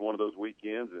chalk it up to one of those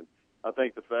weekends, and I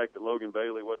think the fact that Logan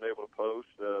Bailey wasn't able to post,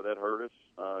 that hurt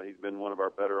us. He's been one of our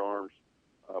better arms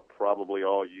probably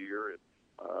all year, and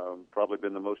probably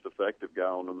been the most effective guy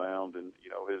on the mound. And,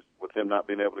 with him not being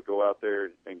being able to go out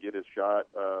there and get his shot.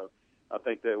 I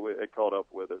think that it caught up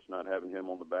with us not having him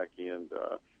on the back end.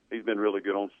 He's been really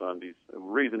good on Sundays. The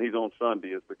reason he's on Sunday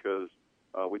is because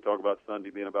we talk about Sunday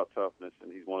being about toughness,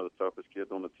 and he's one of the toughest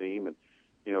kids on the team. And,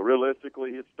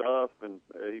 realistically, it's tough, and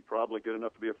he's probably good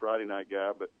enough to be a Friday night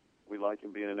guy, but we like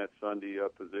him being in that Sunday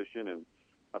position. And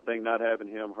I think not having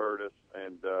him hurt us.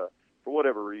 And for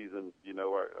whatever reason,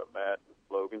 Matt and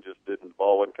Logan just didn't, the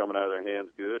ball wasn't coming out of their hands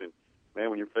good. And, man,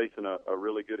 when you're facing a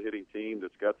really good hitting team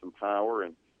that's got some power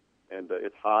and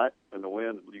it's hot, and the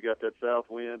wind, you got that south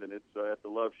wind, and it's at the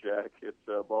Love Shack.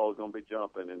 It's ball is going to be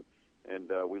jumping, and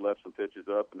we left some pitches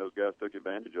up, and those guys took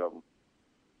advantage of them.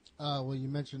 Well, you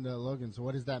mentioned Logan, so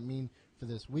what does that mean for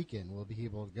this weekend? Will he be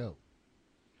able to go?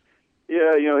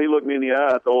 Yeah, he looked me in the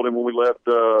eye. I told him when we left,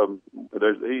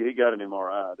 he got an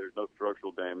MRI. There's no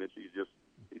structural damage.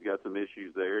 He's got some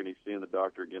issues there, and he's seeing the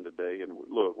doctor again today. And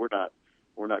look,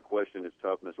 we're not questioning his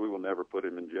toughness. We will never put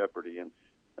him in jeopardy. And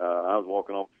I was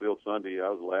walking off the field Sunday. I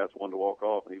was the last one to walk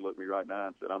off, and he looked me right in the eye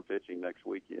and said, "I'm pitching next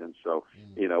weekend." So,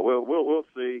 we'll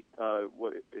see.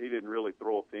 He didn't really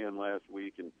throw a pin last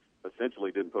week, and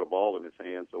essentially didn't put a ball in his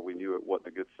hand, so we knew it wasn't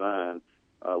a good sign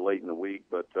late in the week.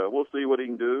 But we'll see what he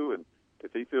can do, and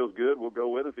if he feels good, we'll go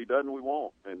with it. If he doesn't, we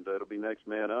won't, and it'll be next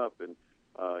man up. And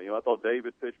I thought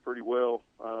David pitched pretty well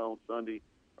on Sunday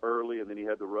early, and then he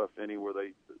had the rough inning where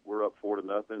they were up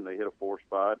 4-0, and they hit a 4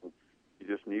 spot, and you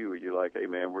just knew. You're like, hey,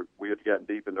 man, we had gotten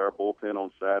deep into our bullpen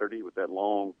on Saturday with that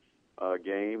long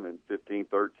game and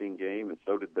 15-13 game, and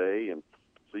so did they. And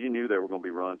so you knew there were going to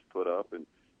be runs put up. And,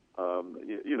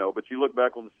 but you look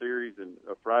back on the series, and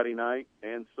Friday night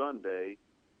and Sunday,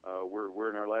 we're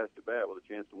in our last at-bat with a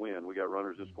chance to win. We got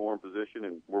runners in scoring position,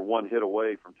 and we're one hit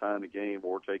away from tying the game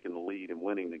or taking the lead and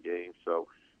winning the game. So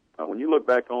when you look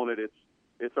back on it,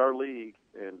 it's our league,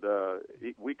 and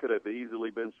we could have easily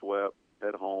been swept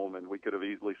at home, and we could have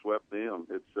easily swept them.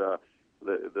 It's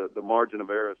the margin of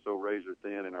error is so razor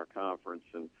thin in our conference,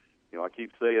 and I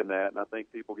keep saying that, and I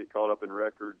think people get caught up in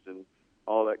records and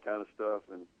all that kind of stuff.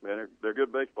 And man, they're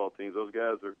good baseball teams. Those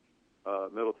guys are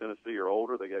Middle Tennessee are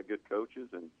older. They got good coaches,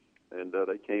 and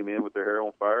they came in with their hair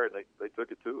on fire, and they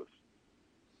took it to us.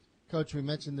 Coach, we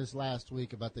mentioned this last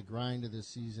week about the grind of this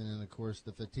season and, of course,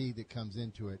 the fatigue that comes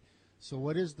into it. So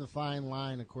what is the fine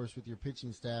line, of course, with your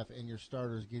pitching staff and your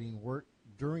starters getting work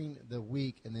during the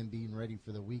week and then being ready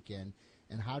for the weekend?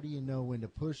 And how do you know when to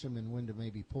push them and when to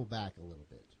maybe pull back a little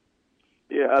bit?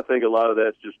 Yeah, I think a lot of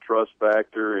that's just trust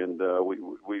factor, and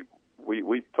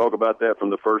we talk about that from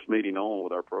the first meeting on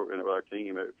with our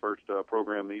team. At first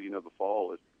program meeting of the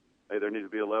fall is, hey, there needs to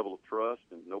be a level of trust,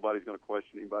 and nobody's going to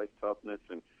question anybody's toughness,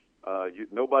 and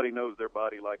nobody knows their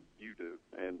body like you do,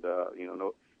 and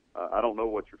I don't know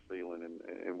what you're feeling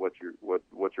and what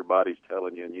your body's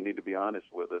telling you, and you need to be honest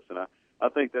with us. And I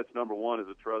think that's number one, is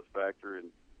a trust factor. And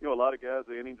a lot of guys,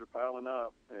 the innings are piling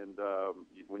up, and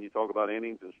when you talk about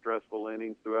innings and stressful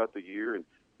innings throughout the year, and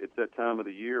it's that time of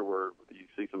the year where you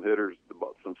see some hitters,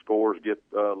 some scores get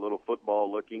a little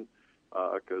football looking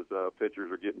because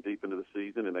pitchers are getting deep into the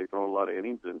season and they throw a lot of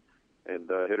innings, and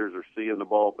hitters are seeing the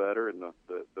ball better, and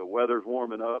the weather's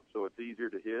warming up, so it's easier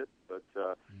to hit.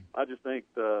 But I just think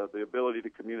the ability to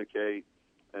communicate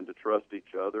and to trust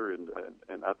each other, and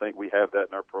I think we have that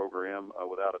in our program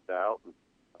without a doubt. And,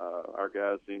 our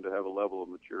guys seem to have a level of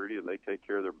maturity, and they take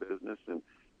care of their business. And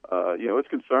it's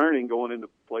concerning going in to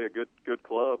play a good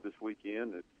club this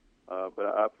weekend, but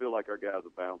I feel like our guys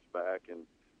will bounce back, and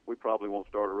we probably won't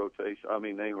start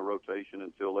name a rotation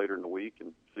until later in the week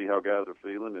and see how guys are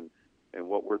feeling and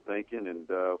what we're thinking, and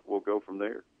we'll go from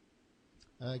there.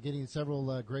 Getting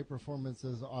several great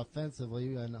performances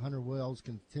offensively, and Hunter Wells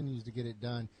continues to get it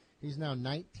done. He's now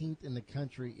 19th in the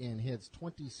country in hits,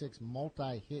 26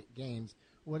 multi-hit games.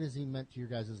 What has he meant to your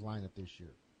guys' lineup this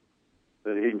year?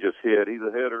 That he can just hit. He's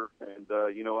a hitter, and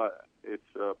it's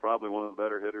probably one of the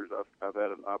better hitters I've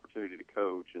had an opportunity to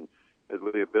coach. And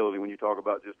with the ability, when you talk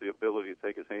about just the ability to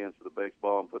take his hands to the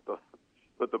baseball and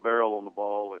put the barrel on the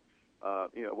ball,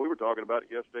 and we were talking about it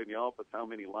yesterday in the office, how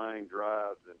many line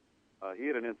drives, and he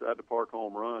had an inside the park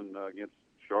home run against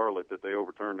Charlotte that they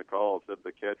overturned the call, said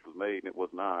the catch was made, and it was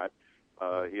not.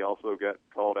 He also got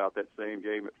called out that same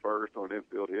game at first on an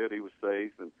infield hit. He was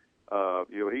safe, and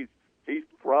he's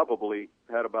probably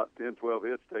had about 10, 12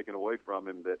 hits taken away from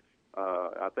him. That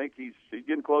I think he's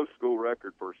getting close to school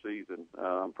record for a season.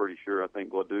 I'm pretty sure. I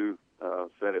think Gladue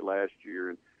said it last year,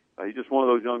 and he's just one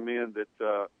of those young men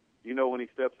that when he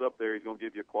steps up there, he's going to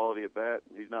give you a quality at bat.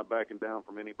 He's not backing down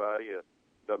from anybody.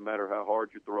 Doesn't matter how hard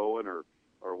you're throwing or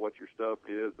what your stuff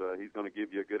is. He's going to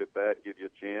give you a good at bat, give you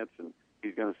a chance, and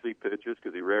he's going to see pitches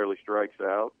because he rarely strikes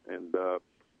out. And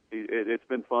it's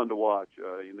been fun to watch.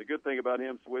 And the good thing about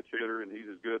him, switch hitter, and he's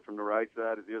as good from the right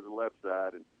side as he is the left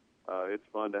side. And it's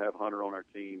fun to have Hunter on our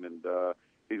team. And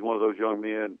he's one of those young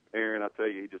men, Aaron, I tell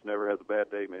you, he just never has a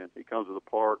bad day, man. He comes to the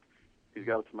park, he's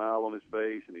got a smile on his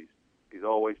face, and he's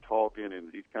always talking,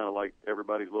 and he's kind of like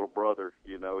everybody's little brother.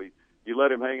 You know, you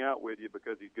let him hang out with you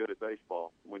because he's good at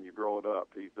baseball. When you're growing up,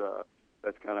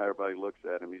 that's kind of how everybody looks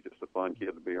at him. He's just a fun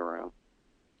kid to be around.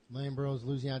 Lane Burroughs,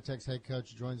 Louisiana Tech's head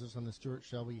coach, joins us on the Stuart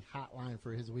Shelby hotline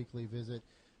for his weekly visit.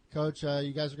 Coach,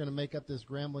 you guys are going to make up this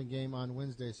Grambling game on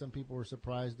Wednesday. Some people were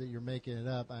surprised that you're making it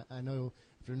up. I know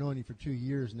after knowing you for 2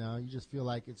 years now, you just feel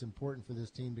like it's important for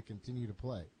this team to continue to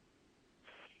play.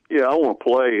 Yeah, I want to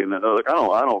play, and I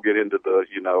don't get into the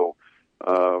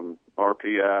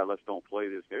RPI. Let's don't play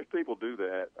this. There's people do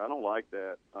that. I don't like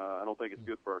that. I don't think it's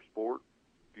good for our sport.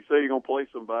 If you say you're going to play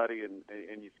somebody and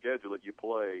you schedule it, you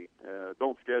play.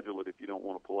 Don't schedule it if you don't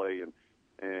want to play.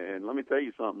 And let me tell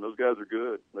you something. Those guys are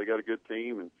good. They got a good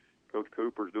team, and Coach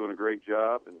Cooper's doing a great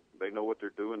job, and they know what they're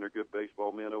doing. They're good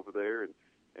baseball men over there, and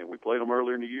we played them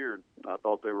earlier in the year, and I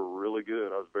thought they were really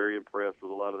good. I was very impressed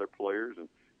with a lot of their players, and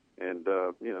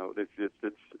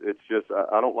it's just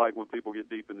I don't like when people get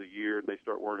deep in the year and they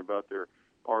start worrying about their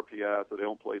RPI so they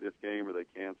don't play this game or they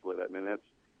cancel it. I mean,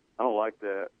 I don't like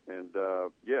that. And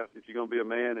yes, if you're going to be a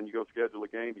man and you go schedule a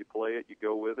game, you play it, you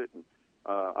go with it. And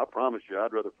I promise you,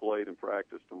 I'd rather play than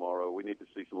practice tomorrow. We need to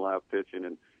see some live pitching,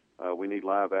 and we need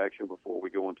live action before we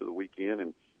go into the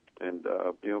weekend. And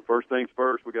first things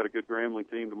first, we got a good Grambling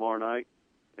team tomorrow night,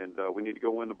 and we need to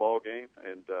go win the ball game.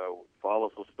 And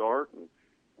Follis will start, and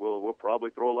we'll probably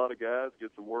throw a lot of guys,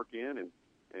 get some work in,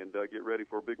 and get ready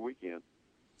for a big weekend.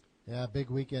 Yeah, big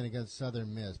weekend against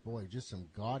Southern Miss. Boy, just some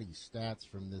gaudy stats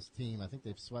from this team. I think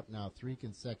they've swept now 3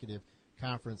 consecutive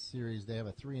conference series. They have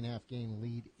a 3.5-game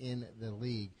lead in the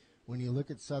league. When you look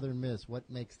at Southern Miss,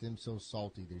 what makes them so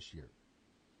salty this year?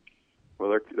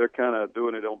 Well, they're kind of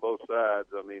doing it on both sides.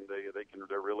 I mean,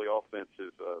 they're really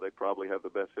offensive. They probably have the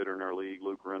best hitter in our league,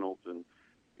 Luke Reynolds, and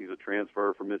he's a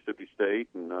transfer from Mississippi State,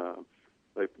 and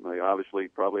they obviously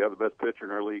probably have the best pitcher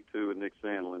in our league too, and Nick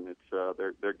Sandlin. It's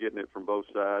they're getting it from both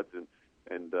sides, and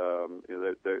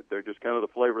they're just kind of the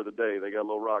flavor of the day. They got a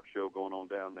little rock show going on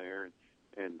down there,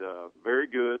 and very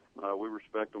good. We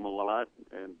respect them a lot,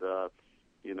 and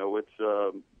it's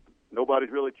nobody's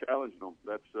really challenging them.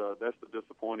 That's the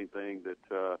disappointing thing, that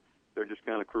they're just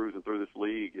kind of cruising through this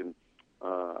league, and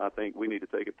I think we need to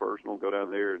take it personal and go down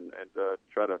there and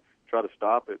try to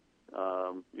stop it.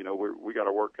 We got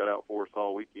our work cut out for us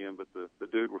all weekend, but the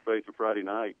dude we're facing Friday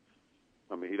night,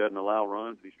 I mean, he doesn't allow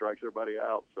runs. He strikes everybody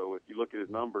out. So if you look at his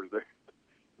numbers,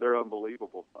 they're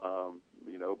unbelievable.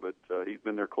 But he's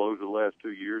been their closer the last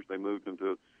 2 years. They moved him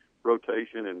to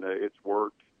rotation, and it's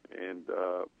worked. And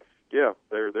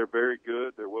they're very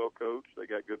good. They're well coached. They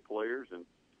got good players, and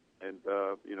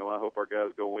I hope our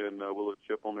guys go in with a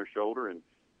chip on their shoulder. And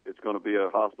it's going to be a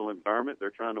hostile environment.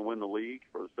 They're trying to win the league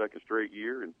for the second straight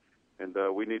year, and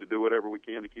we need to do whatever we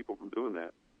can to keep them from doing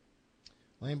that.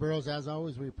 Lane Burroughs, as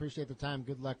always, we appreciate the time.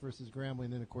 Good luck versus Grambling,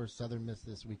 and then, of course, Southern Miss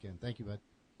this weekend. Thank you, bud.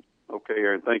 Okay,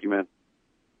 Aaron. Thank you, man.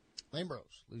 Lane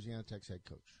Burroughs, Louisiana Tech's head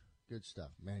coach. Good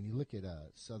stuff, man. You look at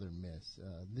Southern Miss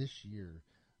this year,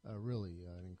 really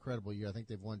an incredible year. I think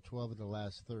they've won 12 of the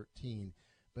last 13.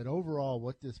 But overall,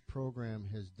 what this program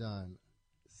has done,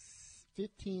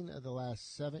 15 of the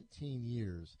last 17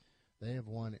 years, they have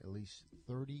won at least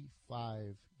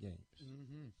 35 games.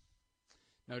 Mm-hmm.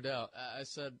 No doubt. I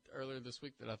said earlier this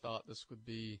week that I thought this would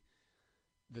be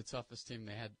the toughest team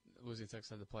Louisiana Tech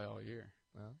had to play all year.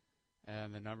 Well,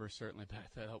 and the numbers certainly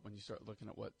back that up when you start looking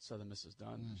at what Southern Miss has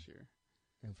done this year.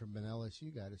 And from an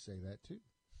LSU guy to say that, too.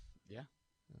 Yeah.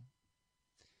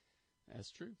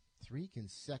 That's true. 3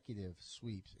 consecutive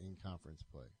sweeps in conference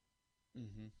play.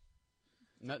 Mm-hmm.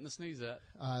 Nothing to sneeze at.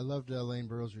 I loved Lane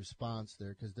Burroughs' response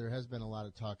there, because there has been a lot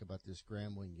of talk about this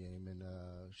Grambling game, and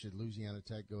should Louisiana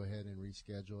Tech go ahead and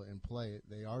reschedule and play it.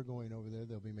 They are going over there.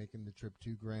 They'll be making the trip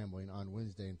to Grambling on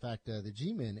Wednesday. In fact, the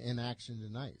G-Men in action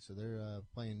tonight, so they're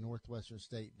playing Northwestern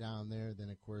State down there. Then,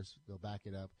 of course, they'll back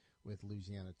it up with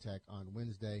Louisiana Tech on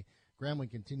Wednesday. Grambling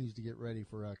continues to get ready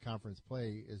for conference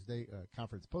play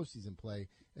conference postseason play,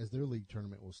 as their league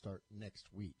tournament will start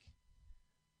next week.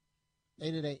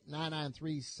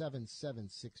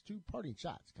 888-993-7762. Parting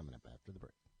shots coming up after the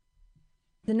break.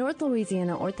 The North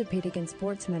Louisiana Orthopedic and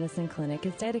Sports Medicine Clinic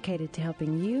is dedicated to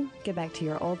helping you get back to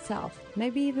your old self,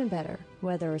 maybe even better.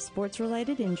 Whether a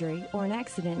sports-related injury or an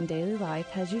accident in daily life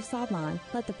has you sidelined,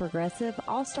 let the Progressive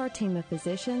All-Star team of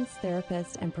physicians,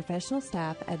 therapists, and professional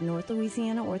staff at North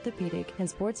Louisiana Orthopedic and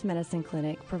Sports Medicine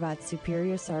Clinic provide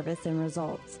superior service and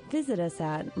results. Visit us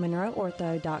at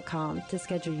monroeortho.com to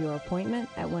schedule your appointment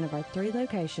at one of our 3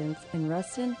 locations in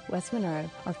Ruston, West Monroe,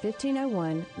 or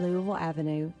 1501 Louisville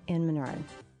Avenue in Monroe.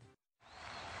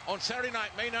 On Saturday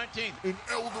night, May 19th, in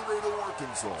El Dorado,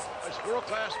 Arkansas, it's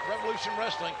world-class Revolution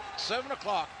Wrestling, 7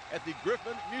 o'clock at the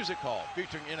Griffin Music Hall,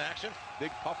 featuring in action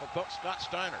Big Papa Pump Scott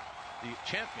Steiner, the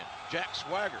champion Jack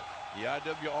Swagger, the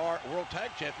IWR World Tag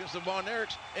Champions, the Von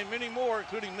Erichs, and many more,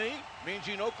 including me, Mean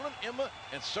Gene Oakland, Emma,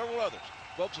 and several others.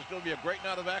 Folks, it's going to be a great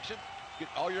night of action. Get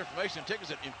all your information and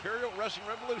tickets at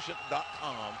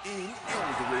ImperialWrestlingRevolution.com. In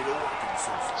El Dorado,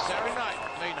 Arkansas. Saturday night,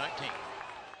 May 19th.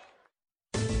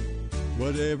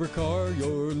 Whatever car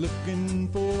you're looking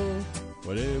for,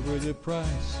 whatever the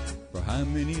price, for how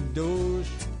many doors,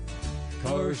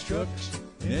 cars, trucks,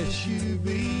 and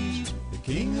SUVs, the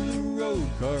king of the road,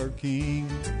 Car King.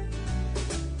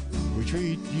 We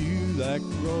treat you like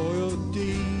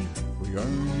royalty, we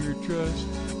earn your trust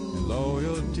and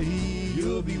loyalty.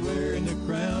 You'll be wearing the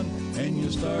crown and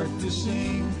you'll start to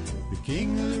sing, the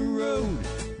king of the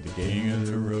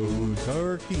road,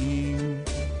 Car King.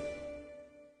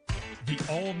 The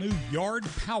all-new Yard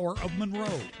Power of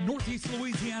Monroe, Northeast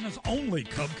Louisiana's only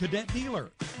Cub Cadet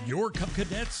dealer. Your Cub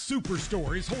Cadet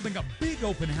Superstore is holding a big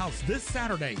open house this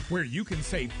Saturday where you can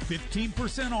save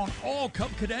 15% on all Cub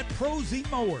Cadet Pro Z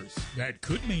mowers. That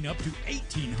could mean up to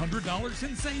 $1,800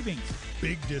 in savings.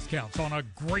 Big discounts on a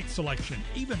great selection,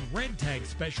 even red tag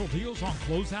special deals on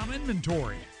closeout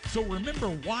inventory. So remember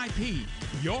YP,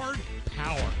 Yard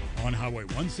Power, on Highway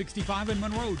 165 in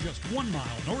Monroe, just 1 mile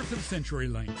north of Century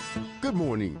Lane. Good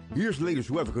morning. Here's the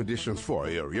latest weather conditions for our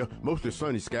area. Mostly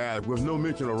sunny skies with no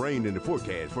mention of rain in the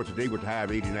forecast for today with a high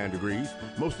of 89 degrees.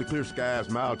 Mostly clear skies,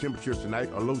 mild temperatures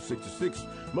tonight, a low 66.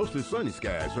 Mostly sunny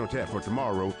skies on tap for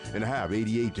tomorrow and a high of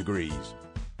 88 degrees.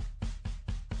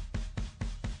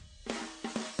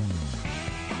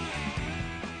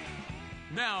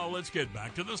 Now let's get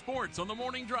back to the sports on the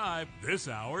Morning Drive. This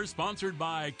hour sponsored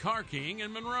by Car King in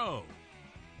Monroe.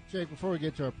 Jake, before we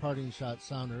get to our parting shot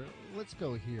sounder, let's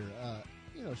go here.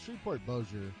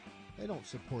 Shreveport-Bossier, they don't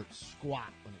support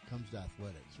squat when it comes to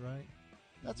athletics, right?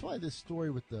 That's why this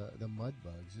story with the mud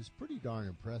bugs is pretty darn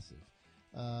impressive.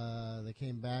 They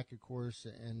came back, of course,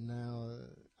 and now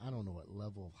I don't know what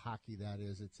level of hockey that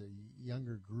is. It's a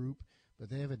younger group, but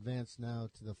they have advanced now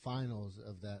to the finals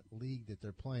of that league that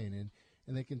they're playing in.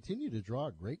 And they continue to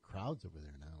draw great crowds over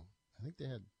there now. I think they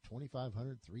had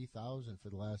 2,500, 3,000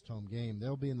 for the last home game.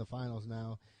 They'll be in the finals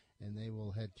now, and they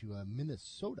will head to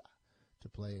Minnesota to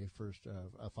play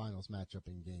a finals matchup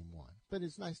in Game 1. But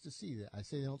it's nice to see that. I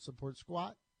say they don't support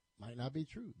squat. Might not be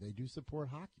true. They do support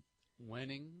hockey.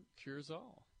 Winning cures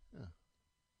all. Yeah,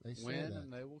 they say Win, that.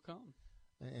 and they will come.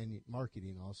 And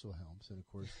marketing also helps, and of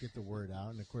course, get the word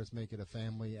out, and of course, make it a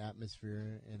family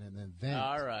atmosphere and an event.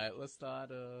 All right, let's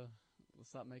not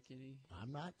make any.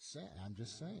 I'm not saying. I'm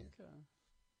just saying. Okay.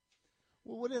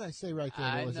 Well, what did I say right there?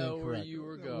 I was know incorrect? where you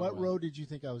were going. What road did you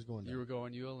think I was going down? You were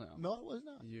going ULM. No, I was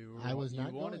not. I was not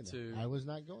you going wanted there. to. I was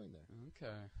not going there.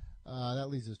 Okay. That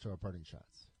leads us to our parting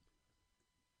shots.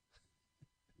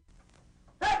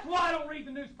 That's why I don't read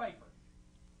the newspaper.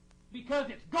 Because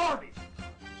it's garbage.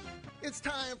 It's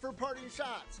time for parting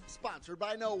shots, sponsored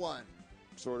by no one.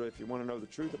 Sort of, if you want to know the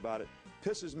truth about it,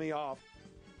 pisses me off.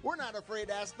 We're not afraid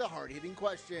to ask the hard-hitting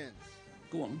questions.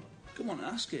 Go on,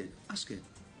 ask it.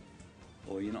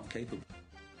 Or you're not capable.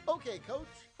 Okay, Coach,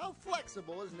 how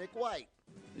flexible is Nick White?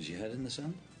 Is your head in the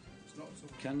sand?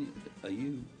 Are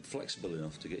you flexible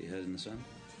enough to get your head in the sand?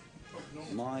 No.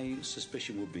 My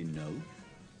suspicion would be no.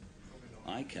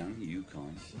 I can, you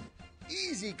can't.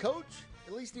 Easy, Coach.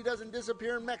 At least he doesn't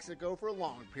disappear in Mexico for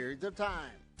long periods of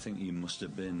time. I think you must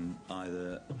have been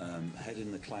either head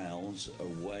in the clouds,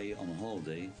 away on a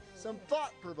holiday. Some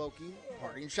thought-provoking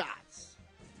parting shots.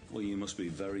 Well, you must be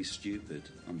very stupid.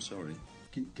 I'm sorry.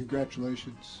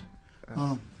 Congratulations.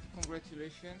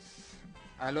 Congratulations.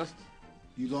 I lost.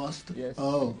 You lost? Yes.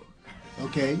 Oh,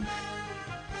 okay.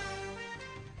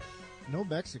 No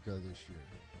Mexico this year.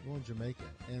 We're in Jamaica.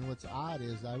 And what's odd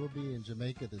is I will be in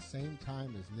Jamaica the same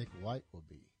time as Nick White will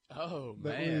be. Oh,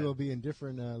 but man. we will be in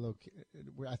different locations.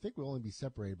 I think we'll only be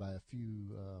separated by a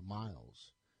few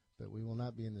miles, but we will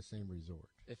not be in the same resort.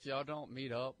 If y'all don't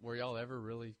meet up, were y'all ever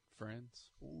really friends?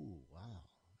 Ooh, wow.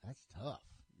 That's tough.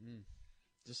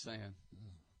 Just saying.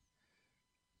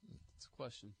 It's a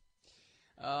question.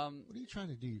 What are you trying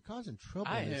to do? You're causing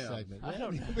trouble in this segment. I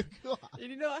don't know. God.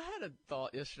 And, I had a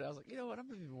thought yesterday. I was like, you know what? I'm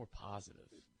going to be more positive.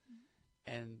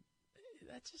 And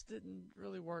that just didn't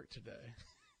really work today.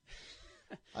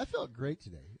 I felt great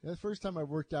today. That's the first time I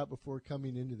worked out before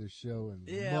coming into the show in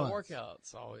months.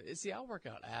 Workouts always. See, I'll work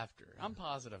out after. I'm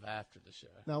positive after the show.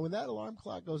 Now, when that alarm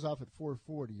clock goes off at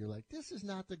 4:40, you're like, this is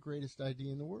not the greatest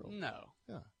idea in the world. No.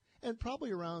 Yeah. And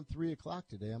probably around 3 o'clock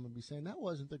today, I'm going to be saying that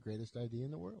wasn't the greatest idea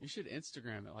in the world. You should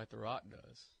Instagram it like The Rock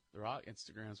does. The Rock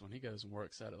Instagrams when he goes and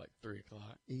works out at like 3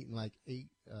 o'clock. Eating like 8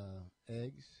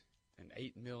 eggs. And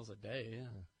 8 meals a day, yeah.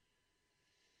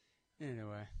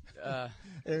 Anyway.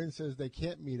 Aaron says they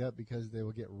can't meet up because they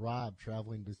will get robbed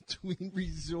traveling between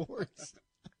resorts.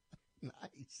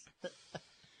 Nice.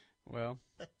 Well,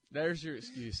 there's your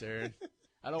excuse, Aaron.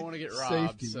 I don't want to get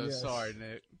robbed, Safety, yes. Sorry,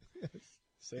 Nick. Yes.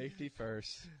 Safety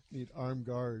first. Need armed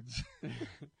guards.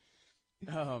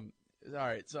 All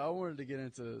right, so I wanted to get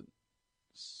into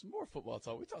some more football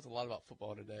talk. We talked a lot about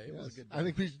football today. It was a good day. I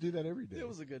think we should do that every day. It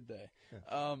was a good day.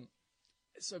 Yeah.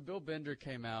 So Bill Bender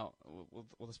came out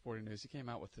with the Sporting News. He came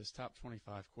out with his top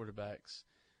 25 quarterbacks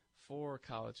for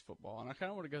college football. And I kind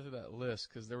of want to go through that list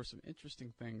because there were some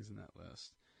interesting things in that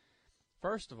list.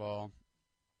 First of all,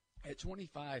 at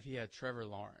 25, he had Trevor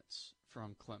Lawrence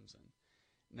from Clemson.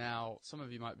 Now, some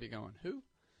of you might be going, who?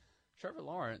 Trevor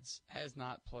Lawrence has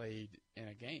not played in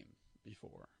a game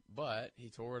before, but he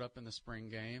tore it up in the spring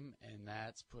game, and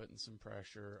that's putting some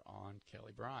pressure on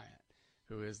Kelly Bryant,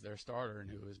 who is their starter and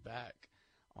who is back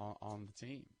on the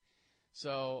team.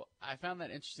 So I found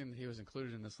that interesting that he was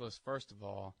included in this list. First of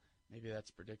all, maybe that's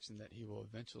a prediction that he will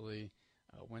eventually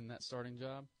win that starting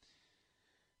job.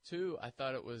 Two, I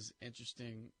thought it was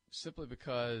interesting simply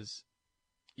because,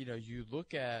 you know, you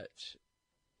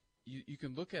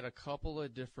can look at a couple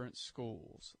of different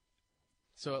schools.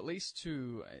 So at least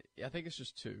two, I think it's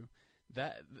just two.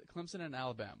 That Clemson and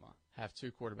Alabama have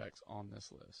 2 quarterbacks on this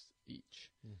list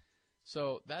each.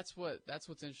 So that's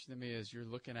what's interesting to me is you're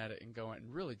looking at it and going,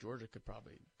 and really Georgia could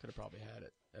have probably had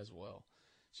it as well.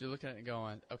 So you're looking at it and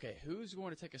going, okay, who's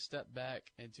going to take a step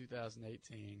back in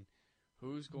 2018?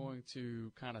 Who's going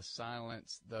to kind of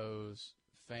silence those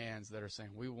fans that are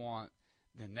saying we want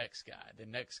the next guy? The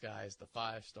next guy is the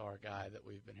 5-star guy that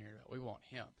we've been hearing about. We want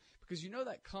him because you know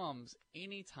that comes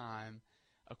anytime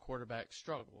a quarterback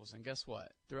struggles. And guess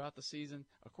what? Throughout the season,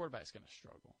 a quarterback's going to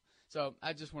struggle. So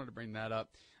I just wanted to bring that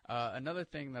up. Another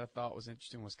thing that I thought was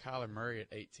interesting was Kyler Murray at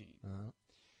 18.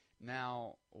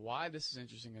 Now, why this is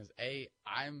interesting is, A,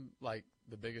 I'm like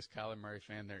the biggest Kyler Murray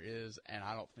fan there is, and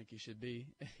I don't think he should be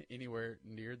anywhere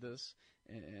near this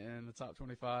in the top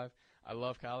 25. I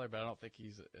love Kyler, but I don't think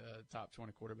he's a top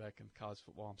 20 quarterback in college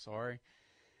football. I'm sorry.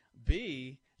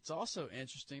 B, it's also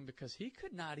interesting because he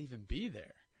could not even be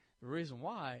there. The reason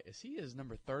why is he is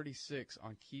number 36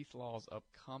 on Keith Law's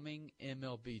upcoming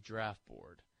MLB draft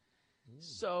board.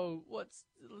 So let's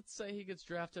say he gets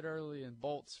drafted early and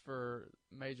bolts for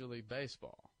Major League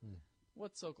Baseball.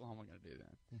 What's Oklahoma going to do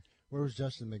then? Where was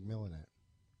Justin McMillan at?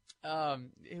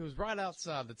 He was right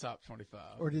outside the top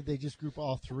 25. Or did they just group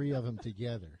all 3 of them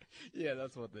together? Yeah,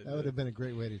 that's what they did. That would have been a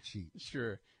great way to cheat.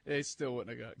 Sure. They still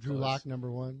wouldn't have got Drew close. Lock,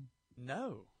 number 1?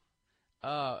 No.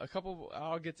 A couple,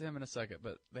 I'll get to him in a second,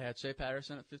 but they had Shea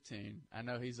Patterson at 15. I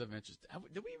know he's of interest.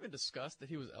 Did we even discuss that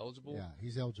he was eligible? Yeah,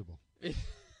 he's eligible.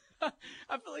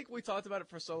 I feel like we talked about it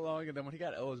for so long, and then when he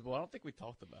got eligible, I don't think we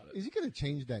talked about it. Is he going to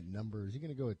change that number? Is he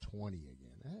going to go at 20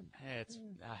 again?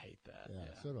 I hate that.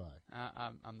 Yeah, so do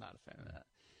I. I'm not a fan of that.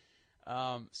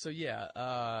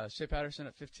 Shea Patterson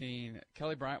at 15.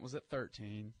 Kelly Bryant was at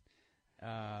 13.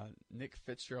 Nick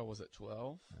Fitzgerald was at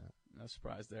 12. No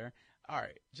surprise there. All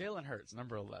right, Jalen Hurts,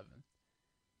 number 11.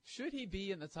 Should he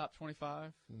be in the top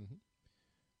 25?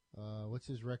 What's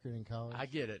his record in college? I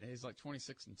get it. He's like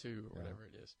 26-2 or whatever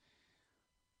it is.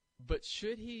 But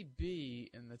should he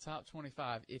be in the top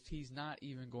 25 if he's not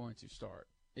even going to start?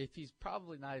 If he's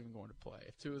probably not even going to play?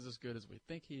 If Tua is as good as we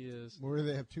think he is? Where do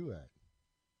they have Tua at?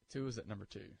 Tua is at number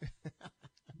 2.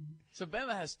 So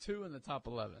Bama has 2 in the top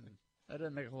 11. That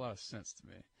doesn't make a lot of sense to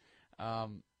me.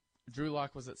 Drew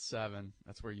Lock was at 7.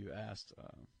 That's where you asked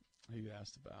who you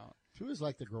asked about. Tua's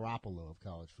like the Garoppolo of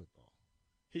college football.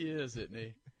 He is, isn't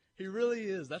he? He really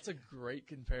is. That's a great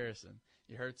comparison.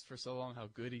 You heard for so long how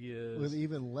good he is. With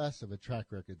even less of a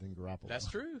track record than Garoppolo. That's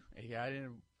true. He got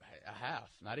in a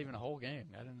half, not even a whole game.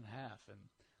 Got in a half and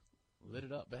lit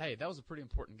it up. But, hey, that was a pretty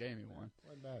important game he won.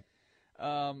 Wasn't bad.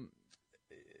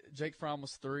 Jake Fromm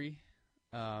was 3,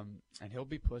 and he'll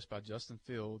be pushed by Justin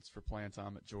Fields for playing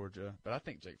time at Georgia. But I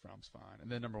think Jake Fromm's fine.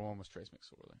 And then number 1 was Trace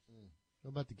McSorley.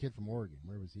 What about the kid from Oregon?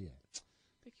 Where was he at?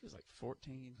 I think he was like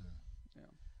 14.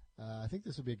 Yeah. I think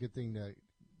this will be a good thing to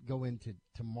go into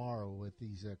tomorrow with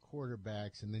these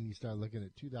quarterbacks, and then you start looking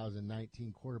at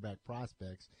 2019 quarterback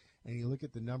prospects, and you look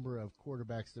at the number of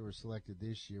quarterbacks that were selected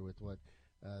this year with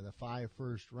the 5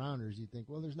 first-rounders, you think,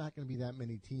 well, there's not going to be that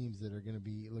many teams that are going to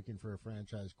be looking for a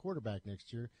franchise quarterback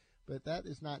next year. But that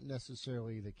is not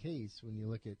necessarily the case when you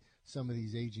look at some of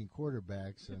these aging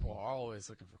quarterbacks. People are always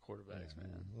looking for quarterbacks,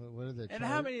 man. What are the and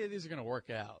how many of these are going to work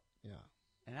out? Yeah.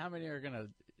 And how many are going to,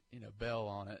 bail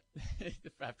on it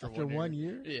after 1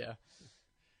 year? Yeah.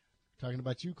 Talking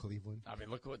about you, Cleveland. I mean,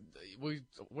 look what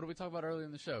did we talk about earlier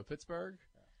in the show? Pittsburgh?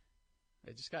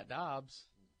 They just got Dobbs.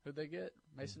 Who'd they get?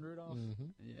 Mason Rudolph? Mm-hmm.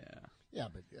 Yeah. Yeah,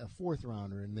 but a 4th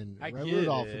rounder and then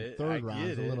Rudolph in 3rd round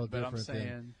is a little different than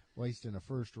than wasting a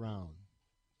 1st round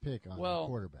pick on a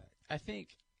quarterback. I think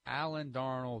Allen,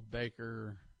 Darnold,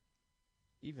 Baker,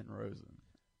 even Rosen.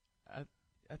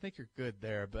 I think you're good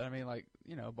there. But, I mean,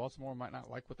 Baltimore might not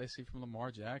like what they see from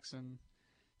Lamar Jackson.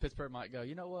 Pittsburgh might go,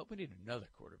 you know what, we need another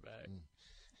quarterback.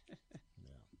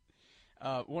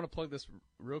 Want to plug this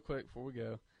real quick before we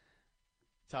go.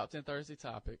 Top 10 Thursday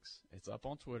topics. It's up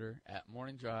on Twitter at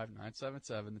Morning Drive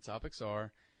 977. The topics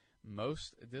are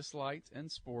most disliked in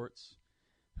sports,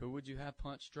 who would you have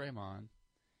punch Draymond,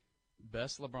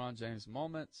 best LeBron James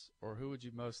moments, or who would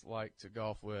you most like to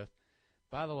golf with?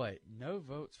 By the way, no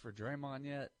votes for Draymond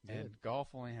yet, and golf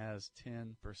only has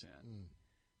 10%.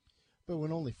 But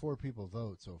when only 4 people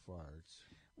vote so far,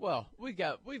 we've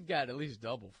got at least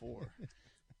double 4.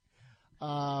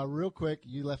 Real quick,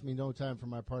 you left me no time for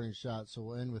my parting shot, so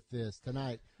we'll end with this.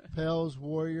 Tonight, Pels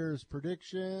Warriors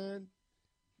prediction.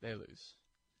 They lose.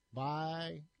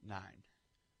 By 9.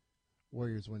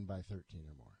 Warriors win by 13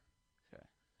 or more. Okay.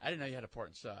 I didn't know you had a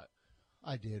parting shot.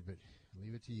 I did, but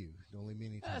leave it to you. Don't leave me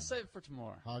any time. Save it for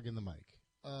tomorrow. Hogging the mic.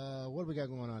 What do we got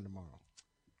going on tomorrow?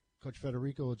 Coach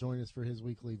Federico will join us for his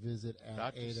weekly visit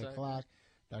at 8 o'clock.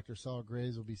 Dr. Saul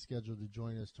Graves will be scheduled to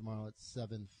join us tomorrow at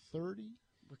 7:30.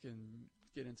 We can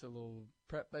get into a little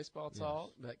prep baseball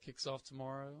talk. That kicks off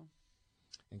tomorrow.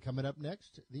 And coming up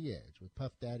next, The Edge with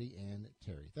Puff Daddy and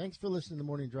Terry. Thanks for listening to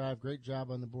Morning Drive. Great job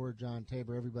on the board, John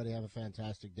Tabor. Everybody have a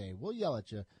fantastic day. We'll yell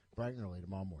at you bright and early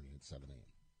tomorrow morning at 7 a.m.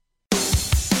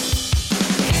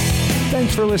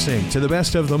 Thanks for listening to the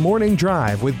best of the Morning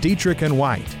Drive with Dietrich and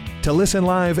White. To listen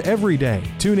live every day,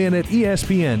 tune in at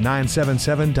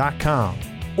ESPN977.com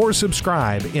or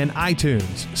subscribe in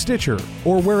iTunes, Stitcher,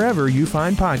 or wherever you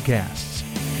find podcasts.